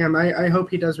 good for him. I hope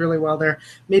he does really well there.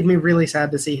 Made me really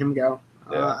sad to see him go.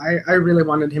 Yeah. I really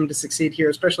wanted him to succeed here,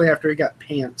 especially after he got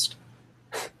pantsed.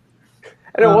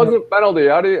 And it wasn't a penalty.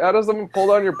 How does someone pull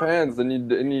down your pants and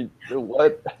you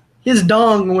what? His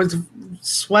dong was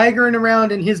swaggering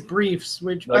around in his briefs,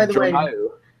 which, like, by the way,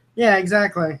 yeah,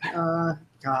 exactly.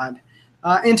 God,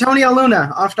 Antonio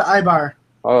Luna off to Eibar.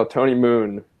 Oh, Tony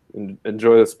Moon,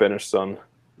 enjoy the Spanish sun.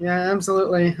 Yeah,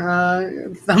 absolutely.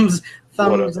 Thumbs.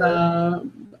 Alto.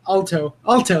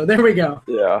 There we go.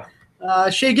 Yeah.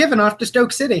 Shea Given off to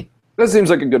Stoke City. That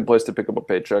seems like a good place to pick up a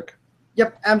paycheck.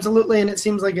 Yep, absolutely, and it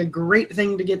seems like a great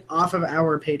thing to get off of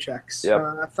our paychecks.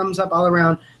 Yep. Thumbs up all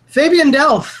around. Fabian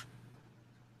Delph.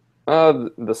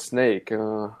 The snake.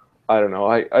 I don't know.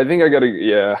 I think I gotta.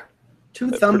 Yeah. Two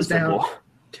thumbs down. Simple.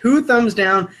 2 thumbs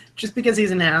down, just because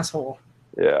he's an asshole.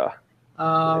 Yeah.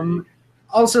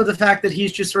 Also, the fact that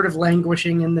he's just sort of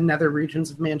languishing in the nether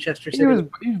regions of Manchester City. He was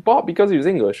bought because he was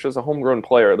English as a homegrown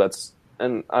player.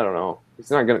 And I don't know.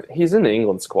 He's in the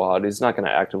England squad. He's not gonna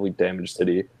actively damage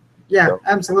City. Yeah, so.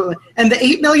 Absolutely. And the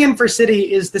 $8 million for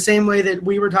City is the same way that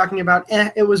we were talking about.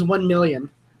 It was $1 million.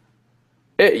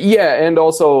 Yeah, and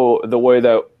also the way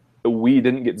that we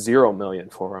didn't get $0 million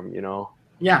for him, you know.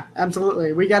 Yeah,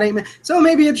 absolutely. We got $8 million. So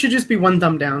maybe it should just be 1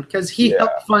 thumb down because he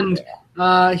helped fund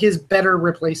his better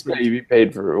replacement. Yeah, he'd be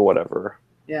paid for whatever.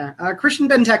 Yeah, Christian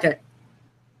Benteke.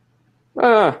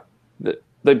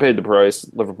 They paid the price.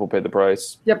 Liverpool paid the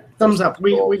price. Yep, thumbs up.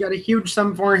 We got a huge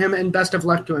sum for him, and best of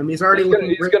luck to him. He's already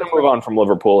He's going to move on from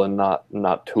Liverpool in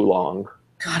not too long.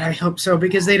 God, I hope so,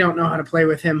 because they don't know how to play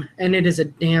with him, and it is a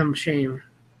damn shame.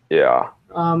 Yeah.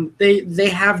 They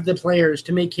have the players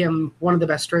to make him one of the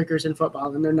best strikers in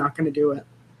football, and they're not going to do it.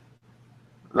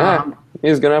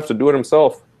 He's going to have to do it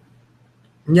himself.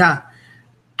 Yeah.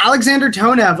 Alexander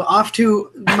Tonev off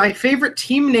to my favorite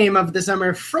team name of the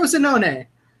summer, Frosinone.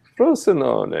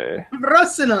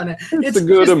 Frosinone. It's a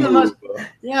good move.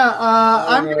 Yeah,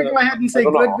 I'm going to go ahead and say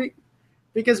good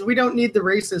because we don't need the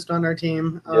racist on our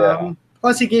team.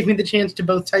 Plus, he gave me the chance to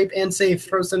both type and say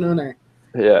Frosinone.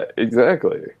 Yeah,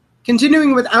 exactly.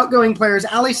 Continuing with outgoing players,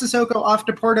 Ali Sissoko off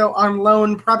to Porto on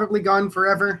loan, probably gone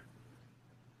forever.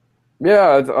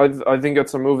 Yeah, I think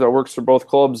it's a move that works for both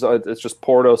clubs. It's just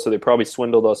Porto, so they probably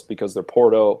swindled us because they're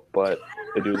Porto, but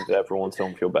they do that for once,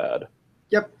 don't feel bad.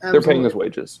 Yep, absolutely. They're paying his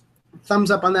wages.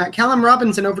 Thumbs up on that. Callum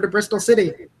Robinson over to Bristol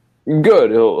City.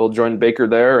 Good. He'll join Baker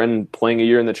there, and playing a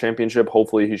year in the Championship,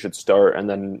 hopefully he should start and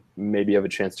then maybe have a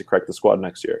chance to crack the squad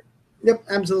next year. Yep,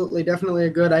 absolutely. Definitely a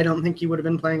good. I don't think he would have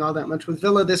been playing all that much with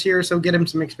Villa this year, so get him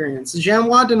some experience.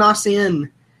 Jean-Noir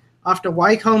Denassien off to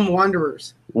Wycombe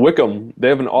Wanderers. Wickham. They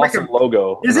have an awesome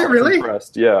logo. Is it really?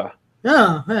 Impressed. Yeah.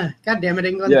 Oh, God damn it,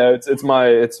 England. Yeah, it's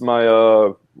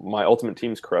my Ultimate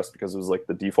Team's crest because it was like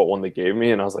the default one they gave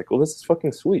me, and I was like, well, this is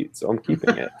fucking sweet, so I'm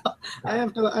keeping it. I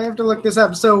have to look this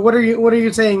up. So what are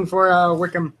you saying for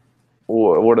Wickham?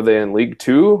 What are they in League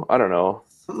 2? I don't know.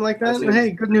 Something like that.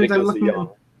 Hey, good news. I'm looking.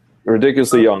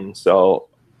 Ridiculously young, so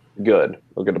good.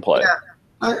 We'll get to play.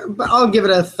 Yeah, but I'll give it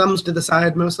a thumbs to the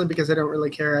side, mostly because I don't really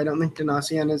care. I don't think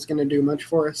Denassien is going to do much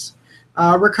for us.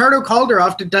 Ricardo Calder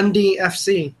off to Dundee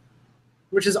FC,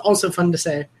 which is also fun to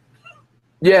say.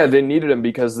 Yeah, they needed him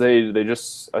because they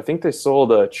just, I think they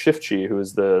sold Çiftçi, who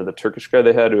was the Turkish guy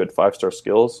they had who had 5-star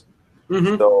skills.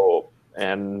 Mm-hmm. So,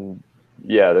 and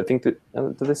yeah, I think did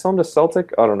they sell him to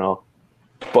Celtic? I don't know.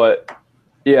 But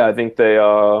yeah, I think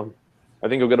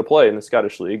he'll get a play in the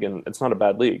Scottish League, and it's not a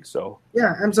bad league. So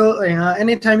yeah, absolutely.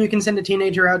 Anytime you can send a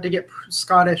teenager out to get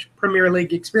Scottish Premier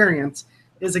League experience,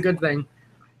 is a good thing.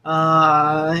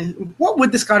 What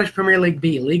would the Scottish Premier League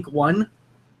be? League One?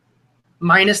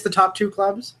 Minus the top 2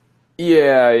 clubs?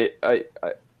 Yeah,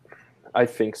 I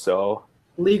think so.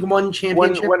 League One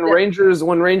championship? When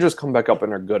Rangers come back up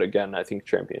and are good again, I think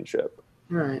championship.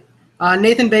 Right.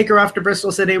 Nathan Baker off to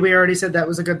Bristol City. We already said that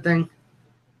was a good thing.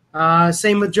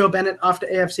 Same with Joe Bennett off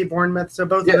to AFC Bournemouth. So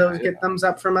both of those get thumbs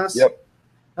up from us. Yep.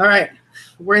 All right.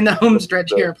 We're in the home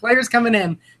stretch here. Players coming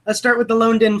in. Let's start with the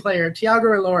loaned-in player,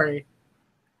 Thiago Ilori.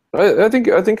 I think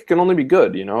it can only be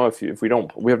good. If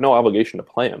we have no obligation to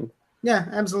play him. Yeah,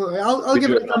 absolutely. I'll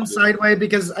give it a thumb sideways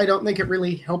because I don't think it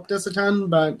really helped us a ton,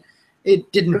 but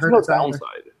it didn't hurt us. There's no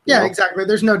downside. Yeah, exactly.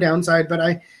 There's no downside,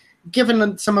 but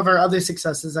given some of our other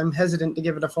successes, I'm hesitant to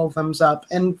give it a full thumbs up.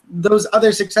 And those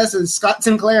other successes, Scott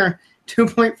Sinclair,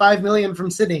 $2.5 million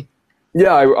from City.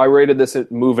 Yeah, I rated this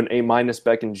at move an A-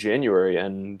 back in January,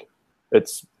 and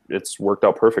it's worked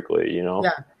out perfectly.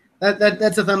 Yeah,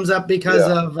 that's a thumbs up because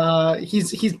of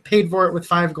he's paid for it with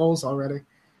 5 goals already.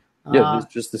 Yeah,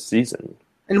 just the season.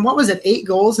 And what was it? 8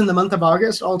 goals in the month of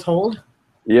August, all told.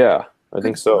 Yeah, I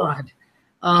think so.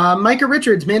 God. Micah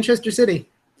Richards, Manchester City.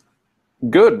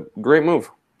 Good, great move.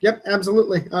 Yep,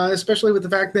 absolutely. Especially with the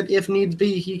fact that if needs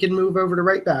be, he can move over to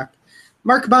right back.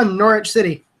 Mark Bunn, Norwich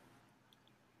City.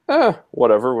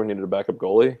 Whatever. We needed a backup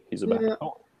goalie. He's a backup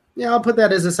goalie. Yeah, I'll put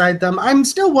that as a side thumb. I'm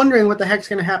still wondering what the heck's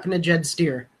going to happen to Jed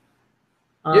Steer.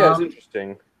 Yeah, it's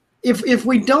interesting. If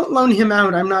we don't loan him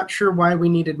out, I'm not sure why we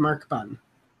needed Mark Bunn.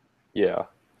 Yeah.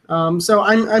 So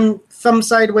I'm thumb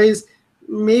sideways,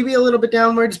 maybe a little bit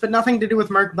downwards, but nothing to do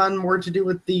with Mark Bunn, more to do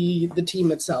with the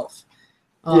team itself.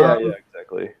 Yeah,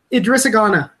 exactly. Idrissa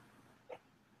Gana.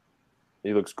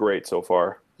 He looks great so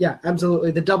far. Yeah,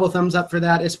 absolutely. The double thumbs up for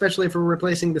that, especially for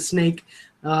replacing the snake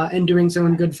and doing so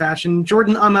in good fashion.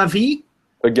 Jordan Amavi.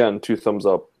 Again, 2 thumbs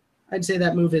up. I'd say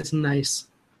that move is nice.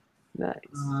 Nice.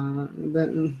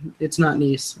 It's not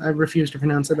nice. I refuse to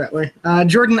pronounce it that way.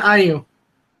 Jordan Ayew.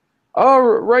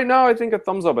 Right now, I think a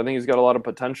thumbs up. I think he's got a lot of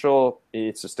potential. He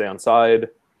needs to stay on side,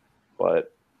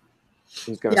 but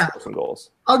he's going to score some goals.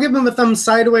 I'll give him a thumb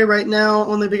sideways right now,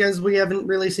 only because we haven't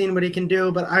really seen what he can do,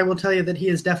 but I will tell you that he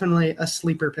is definitely a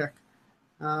sleeper pick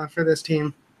for this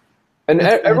team. And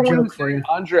everyone was saying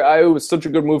Andre Ayew was such a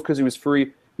good move because he was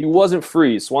free. He wasn't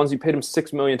free. Swansea paid him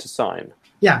 $6 million to sign.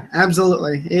 Yeah,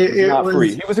 absolutely. It was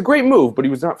free. He was a great move, but he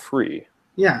was not free.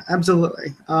 Yeah,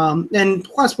 absolutely. And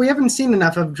plus, we haven't seen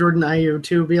enough of Jordan Ayew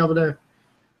to be able to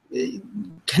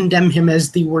condemn him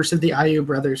as the worst of the Ayew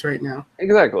brothers right now.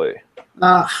 Exactly.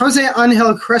 Jose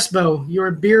Angel Crespo,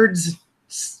 your beard's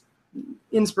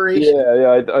inspiration.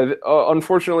 Yeah.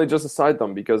 Unfortunately, just a side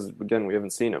thumb because, again, we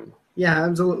haven't seen him. Yeah,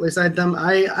 absolutely. Side thumb.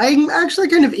 I'm actually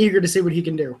kind of eager to see what he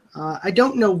can do. I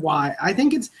don't know why. I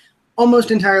think it's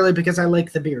almost entirely because I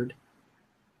like the beard.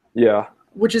 Yeah.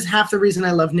 Which is half the reason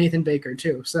I love Nathan Baker,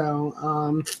 too.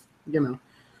 So,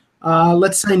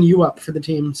 let's sign you up for the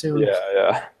team soon.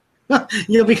 Yeah.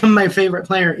 You'll become my favorite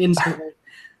player instantly.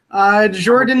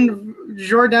 Jordan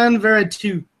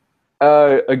Verretou.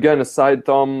 Again, a side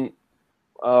thumb.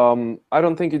 I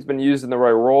don't think he's been used in the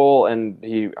right role, and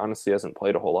he honestly hasn't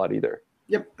played a whole lot either.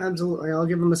 Yep, absolutely. I'll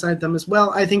give him a side thumb as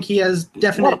well. I think he has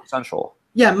definite a lot of potential.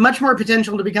 Yeah, much more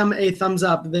potential to become a thumbs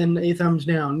up than a thumbs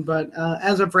down. But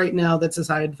as of right now, that's a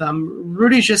side thumb.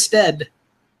 Rudy Gestede.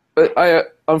 But I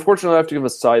unfortunately have to give a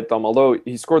side thumb. Although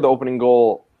he scored the opening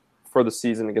goal for the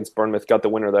season against Bournemouth, got the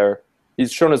winner there.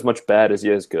 He's shown as much bad as he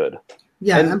is good.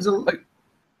 Yeah, absolutely.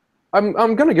 I'm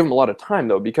going to give him a lot of time,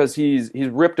 though, because he's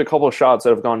ripped a couple of shots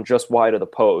that have gone just wide of the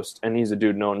post, and he's a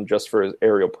dude known just for his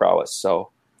aerial prowess. So,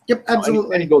 yep,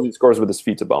 absolutely. Any goals he scores with his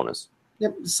feet's a bonus.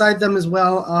 Yep, side them as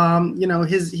well.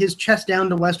 His chest down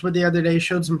to Westwood the other day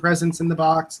showed some presence in the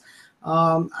box.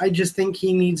 I just think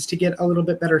he needs to get a little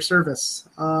bit better service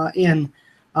in.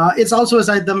 It's also a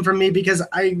side thumb for me because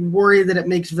I worry that it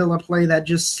makes Villa play that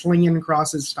just sling and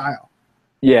crosses style.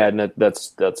 Yeah, and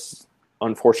that's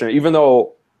unfortunate. Even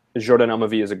though Jordan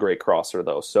Amavi is a great crosser,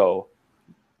 though. So,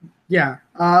 yeah,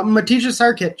 Matija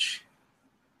Sarkic.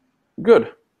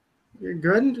 Good. You're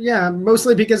good? Yeah,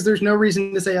 mostly because there's no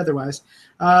reason to say otherwise.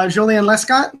 Jolien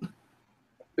Lescott?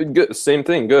 Good. Same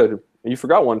thing, good. You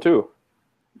forgot one, too.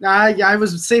 Yeah, I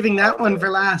was saving that one for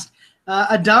last.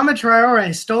 Adama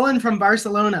Traore, stolen from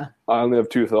Barcelona. I only have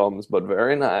 2 thumbs, but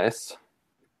very nice.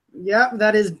 Yep,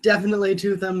 that is definitely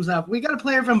 2 thumbs up. We got a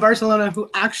player from Barcelona who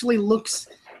actually looks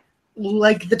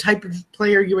like the type of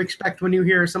player you expect when you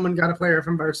hear someone got a player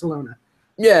from Barcelona.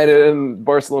 Yeah, and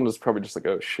Barcelona's probably just like,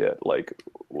 oh shit, like,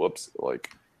 whoops,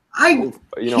 like. I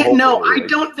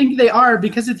don't think they are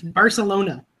because it's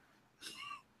Barcelona.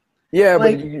 Yeah,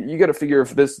 like, but you got to figure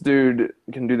if this dude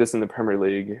can do this in the Premier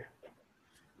League.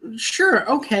 Sure,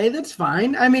 okay, that's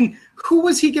fine. I mean, who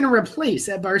was he going to replace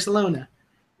at Barcelona?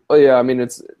 Oh yeah, I mean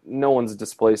it's no one's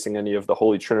displacing any of the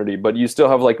Holy Trinity, but you still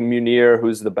have like Munir,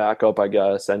 who's the backup, I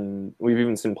guess, and we've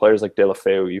even seen players like De La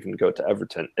Feu even go to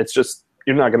Everton. It's just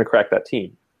you're not going to crack that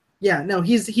team. Yeah, no,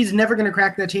 he's never going to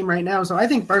crack that team right now. So I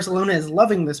think Barcelona is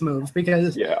loving this move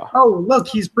because, Yeah, oh, look,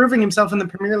 he's proving himself in the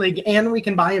Premier League and we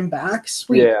can buy him back.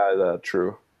 Sweet. yeah, that's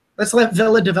true. Let's let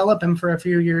Villa develop him for a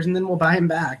few years and then we'll buy him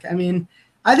back. I mean,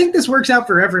 I think this works out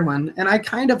for everyone. And I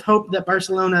kind of hope that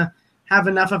Barcelona have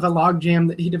enough of a logjam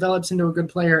that he develops into a good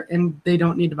player and they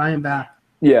don't need to buy him back.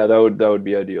 Yeah, that would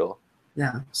be ideal.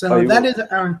 Yeah, so that is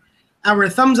our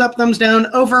thumbs up, thumbs down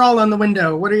overall on the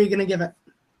window. What are you going to give it?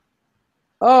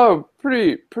 Oh,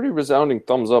 pretty resounding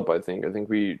thumbs up, I think. I think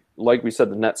like we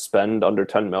said, the net spend under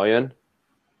 10 million.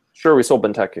 Sure, we sold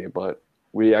Benteke, but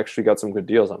we actually got some good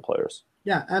deals on players.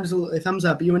 Yeah, absolutely. Thumbs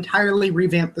up. You entirely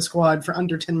revamped the squad for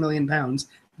under £10 million.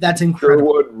 That's incredible.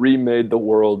 Sherwood remade the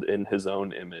world in his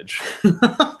own image.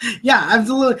 Yeah,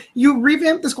 absolutely. You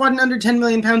revamped the squad in under £10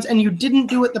 million, and you didn't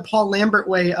do it the Paul Lambert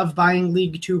way of buying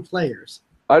League Two players.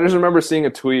 I just remember seeing a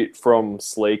tweet from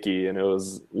Slakey, and it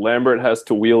was, Lambert has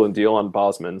to wheel and deal on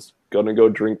Bosman's. Gonna go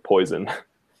drink poison.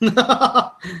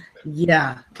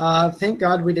 Yeah. Thank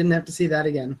God we didn't have to see that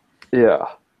again. Yeah.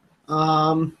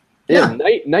 Yeah.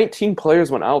 19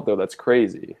 players went out, though. That's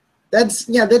crazy. That's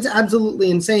absolutely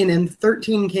insane, and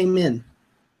 13 came in.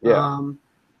 Yeah.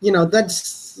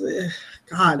 That's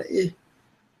God. It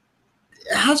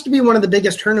has to be one of the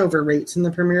biggest turnover rates in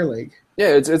the Premier League.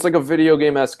 Yeah, it's like a video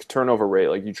game-esque turnover rate.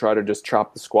 Like, you try to just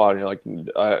chop the squad, and you're like,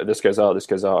 this guy's out,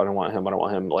 I don't want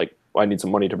him. Like, I need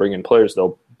some money to bring in players,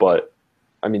 though. But,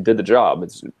 I mean, did the job.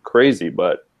 It's crazy,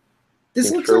 but... This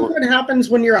looks like what happens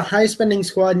when you're a high-spending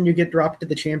squad and you get dropped to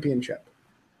the championship.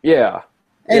 Yeah.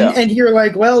 And you're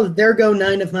like, well, there go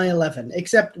 9 of my 11,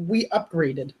 except we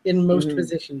upgraded in most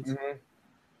positions.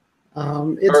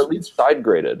 Mm-hmm. Or at least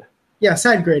side-graded. Yeah,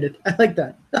 side-graded. I like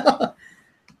that.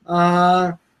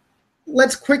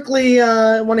 Let's quickly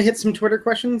want to hit some Twitter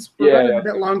questions. We're running a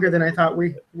bit longer than I thought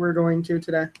we were going to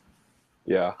today.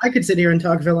 Yeah. I could sit here and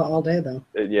talk Villa all day, though.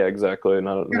 Yeah, exactly. I'm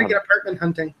going to get apartment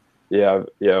hunting. Yeah,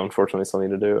 unfortunately something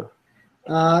to do.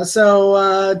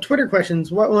 So Twitter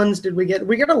questions. What ones did we get?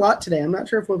 We got a lot today. I'm not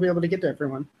sure if we'll be able to get to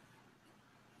everyone.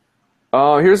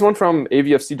 Here's one from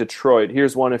AVFC Detroit.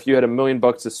 Here's one. If you had $1 million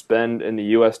to spend in the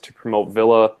U.S. to promote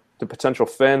Villa to potential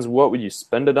fans, what would you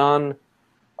spend it on?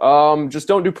 Just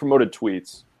don't do promoted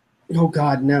tweets. Oh,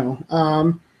 God, no.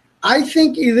 I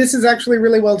think this is actually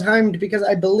really well timed because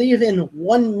I believe in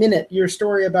 1 minute your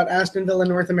story about Aston Villa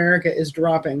North America is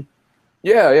dropping.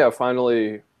 Yeah,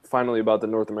 finally about the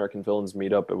North American Villains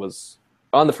meetup. It was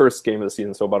on the first game of the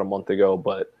season, so about a month ago,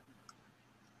 but...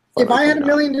 If I had $1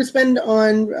 million to spend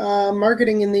on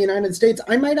marketing in the United States,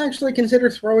 I might actually consider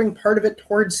throwing part of it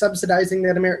towards subsidizing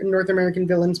that North American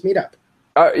Villains meetup.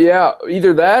 Yeah,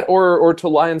 either that or to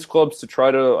Lions clubs to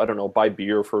try to, I don't know, buy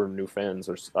beer for new fans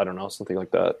or, I don't know, something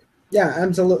like that. Yeah,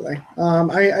 absolutely.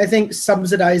 I think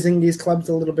subsidizing these clubs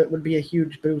a little bit would be a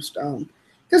huge boost.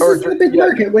 Because this is a big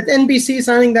market. With NBC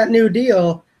signing that new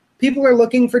deal, people are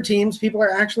looking for teams. People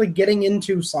are actually getting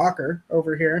into soccer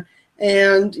over here.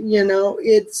 And,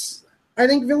 I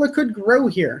think Villa could grow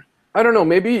here. I don't know,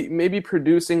 maybe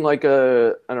producing like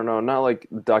not like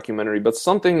a documentary, but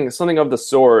something of the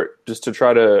sort just to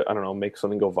try to, I don't know, make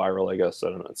something go viral, I guess. I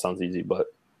don't know, it sounds easy, but...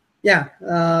 Yeah,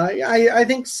 I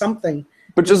think something.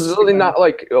 But just something not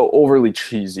like overly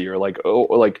cheesy or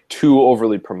like too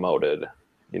overly promoted,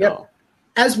 you know?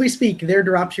 As we speak, there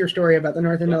drops your story about the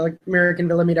North American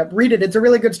Villa meetup. Read it. It's a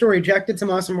really good story. Jack did some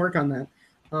awesome work on that.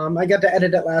 I got to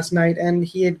edit it last night, and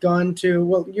he had gone to,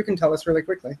 well, you can tell us really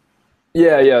quickly.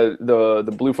 Yeah,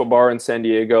 the Bluefoot Bar in San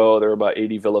Diego. There were about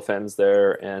 80 Villa fans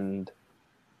there, and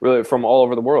really from all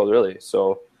over the world, really.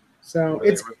 So really,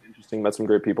 it's really interesting. Met some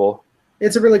great people.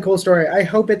 It's a really cool story. I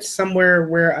hope it's somewhere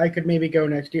where I could maybe go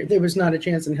next year. There was not a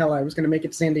chance in hell I was going to make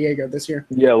it to San Diego this year.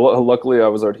 Yeah, luckily I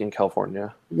was already in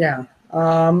California. Yeah.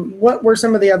 What were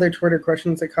some of the other Twitter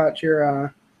questions that caught your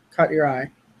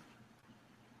eye?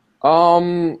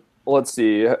 Let's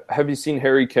see. Have you seen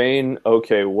Harry Kane?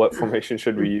 Okay, what formation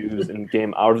should we use in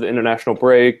game out of the international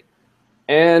break?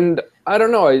 And I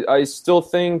don't know. I still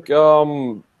think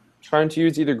trying to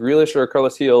use either Grealish or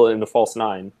Carlos Gil in the false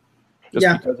nine.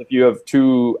 Because if you have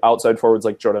two outside forwards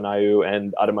like Jordan Ayew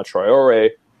and Adama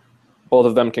Traore, both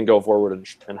of them can go forward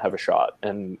and have a shot.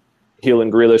 And Gil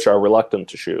and Grealish are reluctant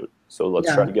to shoot. So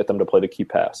let's try to get them to play the key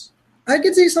pass. I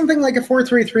could see something like a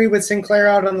 4-3-3 with Sinclair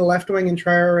out on the left wing and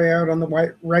Traore out on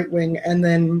the right wing, and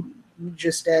then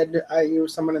just Ayew,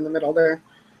 someone in the middle there.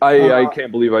 I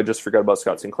can't believe I just forgot about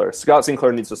Scott Sinclair. Scott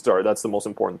Sinclair needs to start. That's the most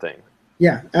important thing.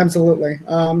 Yeah, absolutely.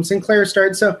 Sinclair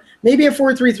starts. So maybe a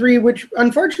 4-3-3, which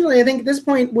unfortunately I think at this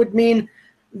point would mean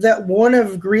that one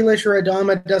of Grealish or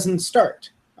Adama doesn't start.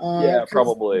 Yeah,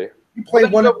 probably. You play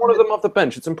one of them off the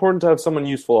bench. It's important to have someone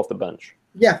useful off the bench.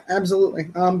 Yeah, absolutely.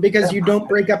 Because you don't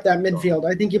break up that midfield.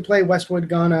 I think you play Westwood,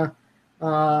 Ghana,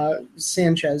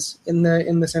 Sanchez in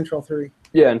the central three.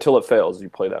 Yeah, until it fails, you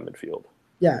play that midfield.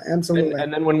 Yeah, absolutely.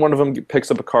 And then when one of them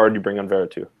picks up a card, you bring on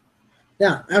Veretout.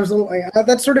 Yeah, absolutely.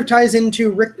 That sort of ties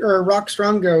into Rock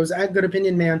Strongow's at Good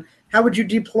Opinion Man. How would you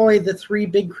deploy the three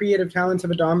big creative talents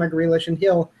of Adama, Grealish, and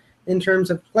Hill in terms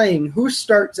of playing? Who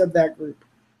starts of that group?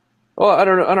 Well, I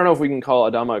don't know if we can call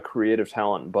Adama a creative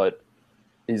talent, but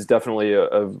he's definitely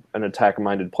an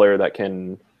attack-minded player that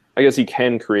can. I guess he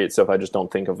can create stuff. I just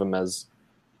don't think of him as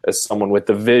someone with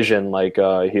the vision like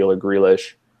Hill or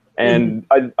Grealish. And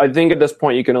I think at this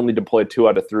point you can only deploy 2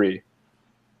 out of 3.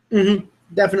 Mm-hmm.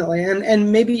 Definitely,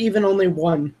 and maybe even only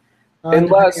one.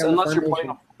 Unless you're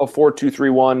playing a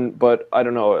 4-2-3-1, but I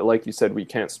don't know. Like you said, we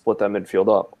can't split that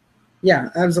midfield up. Yeah,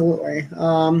 absolutely.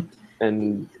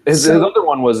 And his other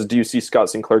one was, do you see Scott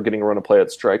Sinclair getting a run of play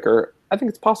at striker? I think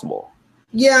it's possible.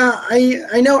 Yeah,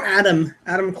 I know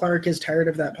Adam Clark is tired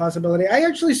of that possibility. I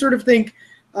actually sort of think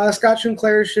Scott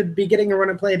Sinclair should be getting a run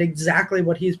of play at exactly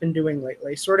what he's been doing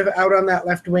lately, sort of out on that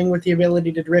left wing with the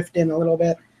ability to drift in a little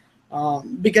bit,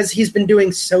 because he's been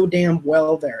doing so damn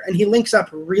well there. And he links up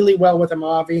really well with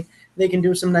Amavi. They can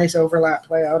do some nice overlap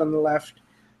play out on the left.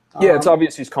 Yeah, it's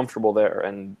obvious he's comfortable there,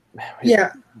 and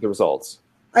the results.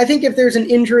 I think if there's an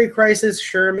injury crisis,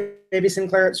 sure, maybe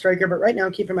Sinclair at striker, but right now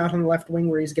keep him out on the left wing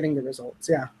where he's getting the results.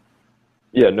 Yeah.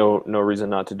 Yeah, no reason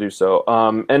not to do so.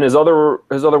 And his other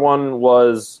one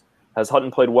was, has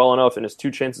Hutton played well enough in his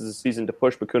 2 chances this season to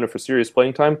push Bacuna for serious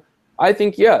playing time? I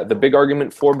think, yeah, the big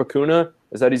argument for Bacuna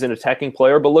is that he's an attacking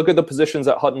player, but look at the positions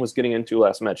that Hutton was getting into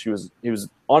last match. He was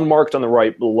unmarked on the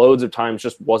right loads of times,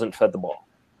 just wasn't fed the ball.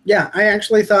 Yeah, I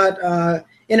actually thought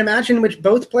in a match in which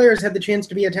both players had the chance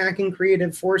to be attacking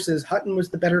creative forces, Hutton was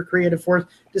the better creative force,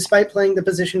 despite playing the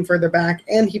position further back,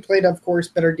 and he played, of course,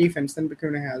 better defense than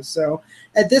Bacuna has. So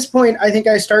at this point, I think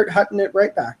I start Hutton at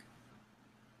right back.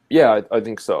 Yeah, I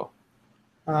think so.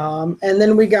 And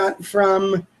then we got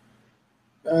from,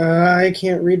 I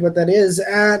can't read what that is,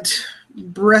 at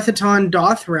Breathiton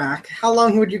Dothrak. How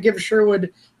long would you give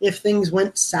Sherwood if things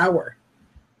went sour?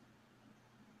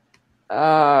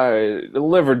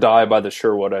 Live or die by the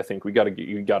Sherwood. I think you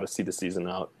got to see the season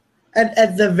out.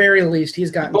 At the very least,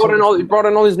 he's got. He brought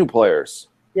in all these new players.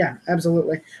 Yeah,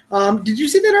 absolutely. Did you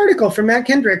see that article from Matt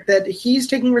Kendrick that he's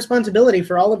taking responsibility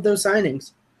for all of those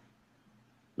signings?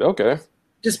 Okay.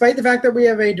 Despite the fact that we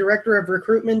have a director of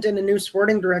recruitment and a new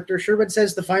sporting director, Sherwood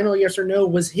says the final yes or no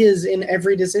was his in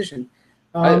every decision.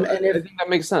 I think that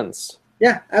makes sense.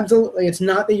 Yeah, absolutely. It's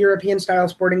not the European-style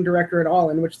sporting director at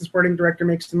all, in which the sporting director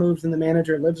makes the moves and the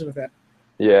manager lives with it.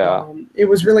 Yeah. It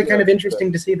was really kind of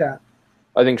interesting to see that.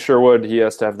 I think Sherwood, he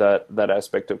has to have that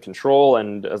aspect of control,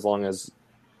 and as long as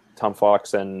Tom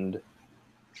Fox and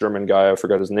German guy, I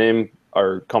forgot his name,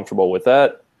 are comfortable with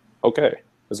that, okay.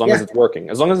 As long as it's working.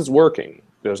 As long as it's working,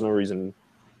 there's no reason.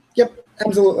 Yep,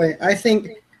 absolutely. I think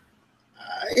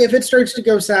if it starts to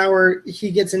go sour,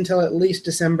 he gets until at least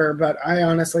December, but I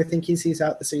honestly think he sees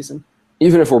out the season.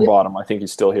 Even if we're bottom, I think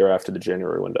he's still here after the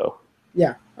January window.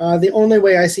 Yeah. The only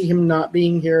way I see him not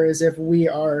being here is if we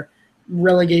are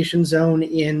relegation zone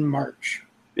in March.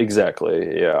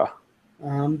 Exactly, yeah.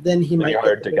 Then he might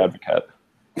hire Dick Advocat.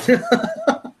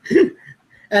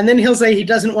 And then he'll say he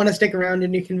doesn't want to stick around,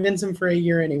 and you convince him for a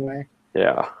year anyway.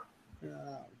 Yeah.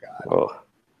 Oh, God.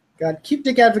 God, keep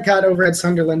Dick Advocat over at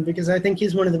Sunderland, because I think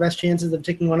he's one of the best chances of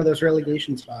taking one of those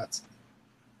relegation spots.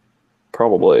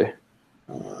 Probably.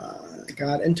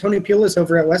 God, and Tony Pulis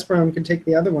over at West Brom could take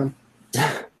the other one.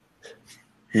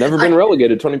 Never been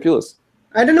relegated, Tony Pulis.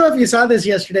 I don't know if you saw this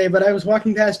yesterday, but I was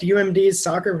walking past UMD's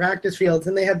soccer practice fields,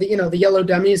 and they had the yellow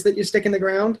dummies that you stick in the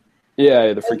ground.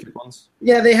 Yeah, the freaky ones.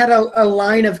 Yeah, they had a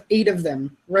line of 8 of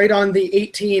them right on the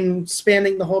 18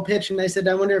 spanning the whole pitch, and I said,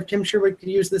 I wonder if Tim Sherwood could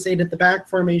use this 8 at the back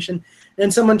formation.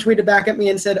 And someone tweeted back at me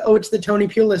and said, oh, it's the Tony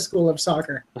Pulis School of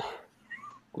Soccer.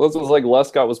 Well, this was like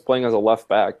Lescott was playing as a left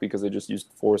back because they just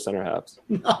used 4 center halves.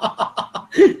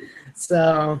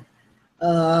 So,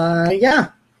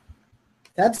 yeah.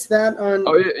 That's that on...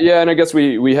 Oh, yeah, and I guess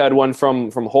we had one from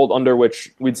Hold Under,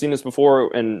 which we'd seen this before,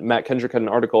 and Matt Kendrick had an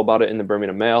article about it in the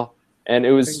Birmingham Mail. And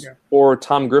it was for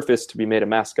Tom Griffiths to be made a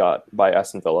mascot by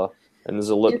Aston Villa. And there's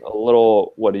a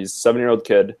little, he's 7-year-old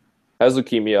kid, has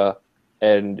leukemia,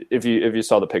 and if you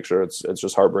saw the picture, it's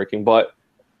just heartbreaking. But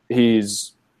he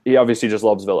obviously just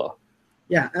loves Villa.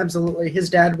 Yeah, absolutely. His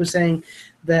dad was saying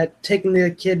that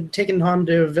taking Tom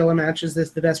to Villa matches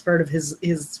is the best part of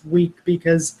his week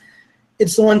because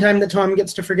it's the one time that Tom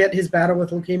gets to forget his battle with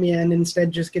leukemia and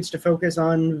instead just gets to focus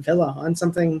on Villa, on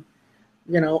something,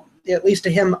 at least to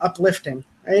him, uplifting.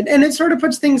 Right? And it sort of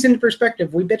puts things into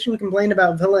perspective. We bitch and complain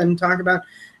about Villa and talk about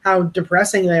how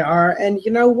depressing they are, and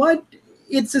you know what?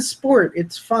 It's a sport.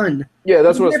 It's fun. Yeah,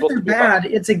 that's what it's Even if supposed they're to be bad,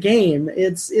 about. it's a game.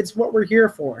 It's what we're here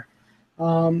for.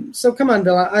 So come on,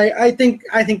 Villa. I think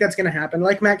that's going to happen.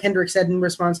 Like Matt Kendrick said in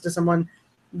response to someone,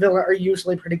 Villa are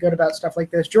usually pretty good about stuff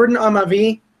like this. Jordan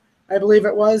Amavi, I believe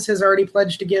it was, has already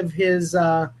pledged to give his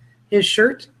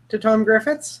shirt to Tom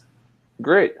Griffiths.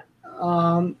 Great.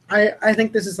 I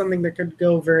think this is something that could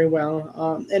go very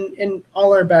well. And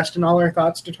all our best and all our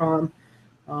thoughts to Tom.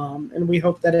 And we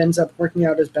hope that ends up working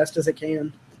out as best as it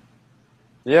can.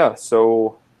 Yeah,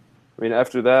 so, I mean,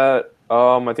 after that,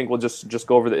 I think we'll just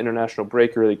go over the international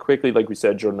break really quickly. Like we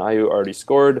said, Jordan Ayew already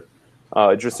scored.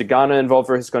 Idrissa Gana involved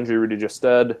for his country, Rudy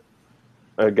Gestede.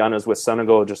 Ghana's with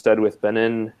Senegal, Gestede with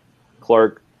Benin.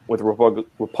 Clark with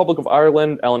Republic of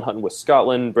Ireland. Alan Hutton with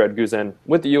Scotland. Brad Guzan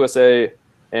with the USA.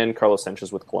 And Carlos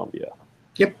Sanchez with Colombia.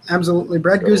 Yep, absolutely.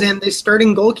 Brad Guzan, the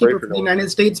starting goalkeeper for the United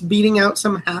States, beating out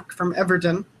some hack from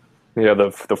Everton. Yeah,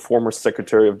 the former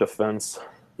Secretary of Defense.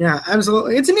 Yeah,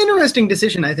 absolutely. It's an interesting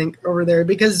decision, I think, over there,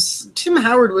 because Tim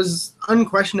Howard was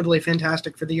unquestionably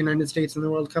fantastic for the United States in the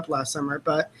World Cup last summer,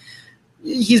 but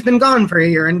he's been gone for a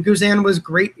year, and Guzan was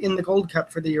great in the Gold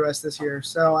Cup for the U.S. this year.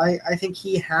 So I think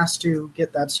he has to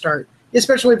get that start,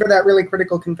 especially for that really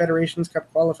critical Confederations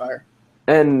Cup qualifier.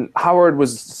 And Howard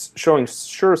was showing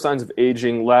sure signs of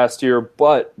aging last year,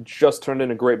 but just turned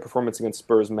in a great performance against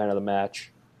Spurs, man of the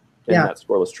match, in that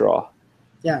scoreless draw.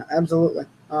 Yeah, absolutely.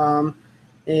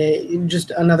 Just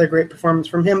another great performance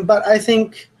from him. But I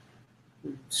think,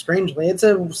 strangely, it's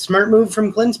a smart move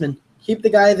from Klinsmann. Keep the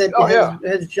guy that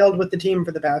has gelled with the team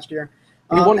for the past year.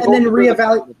 And then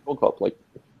reevaluate.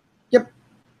 Yep,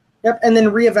 and then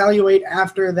reevaluate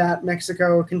after that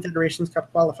Mexico Confederations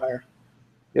Cup qualifier.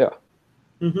 Yeah.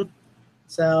 Mm-hmm.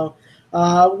 So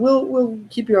we'll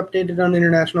keep you updated on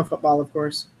international football, of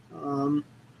course.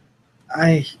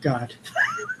 I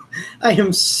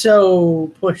am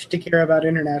so pushed to care about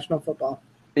international football.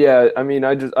 Yeah, I mean,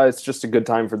 it's just a good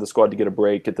time for the squad to get a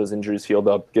break, get those injuries healed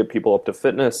up, get people up to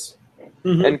fitness,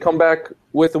 and come back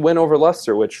with a win over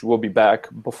Leicester, which will be back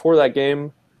before that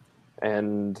game.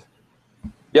 And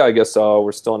yeah, I guess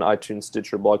we're still on iTunes,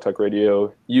 Stitcher, Blog Talk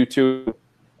Radio, YouTube.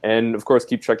 And, of course,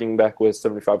 keep checking back with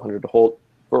 7500 to Holt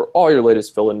for all your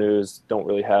latest Villa news. Don't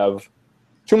really have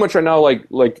too much right now,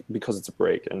 like because it's a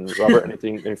break. And, Robert,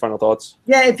 any final thoughts?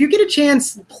 Yeah, if you get a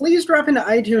chance, please drop into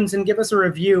iTunes and give us a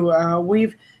review.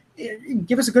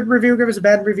 Give us a good review, give us a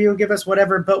bad review, give us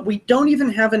whatever. But we don't even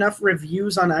have enough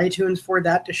reviews on iTunes for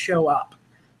that to show up.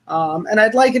 And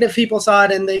I'd like it if people saw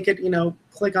it and they could,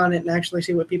 click on it and actually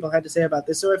see what people had to say about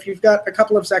this. So if you've got a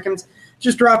couple of seconds,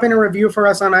 just drop in a review for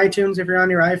us on iTunes. If you're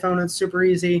on your iPhone, it's super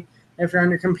easy. If you're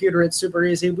on your computer, it's super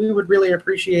easy. We would really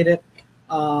appreciate it.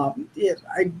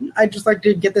 I'd just like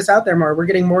to get this out there more. We're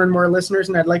getting more and more listeners,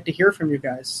 and I'd like to hear from you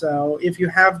guys. So if you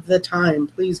have the time,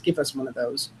 please give us one of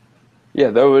those.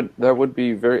 Yeah, that would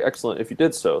be very excellent if you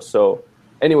did so. So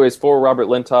anyways, for Robert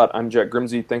Lintott, I'm Jack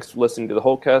Grimsey. Thanks for listening to the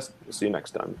Holtcast. We'll see you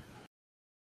next time.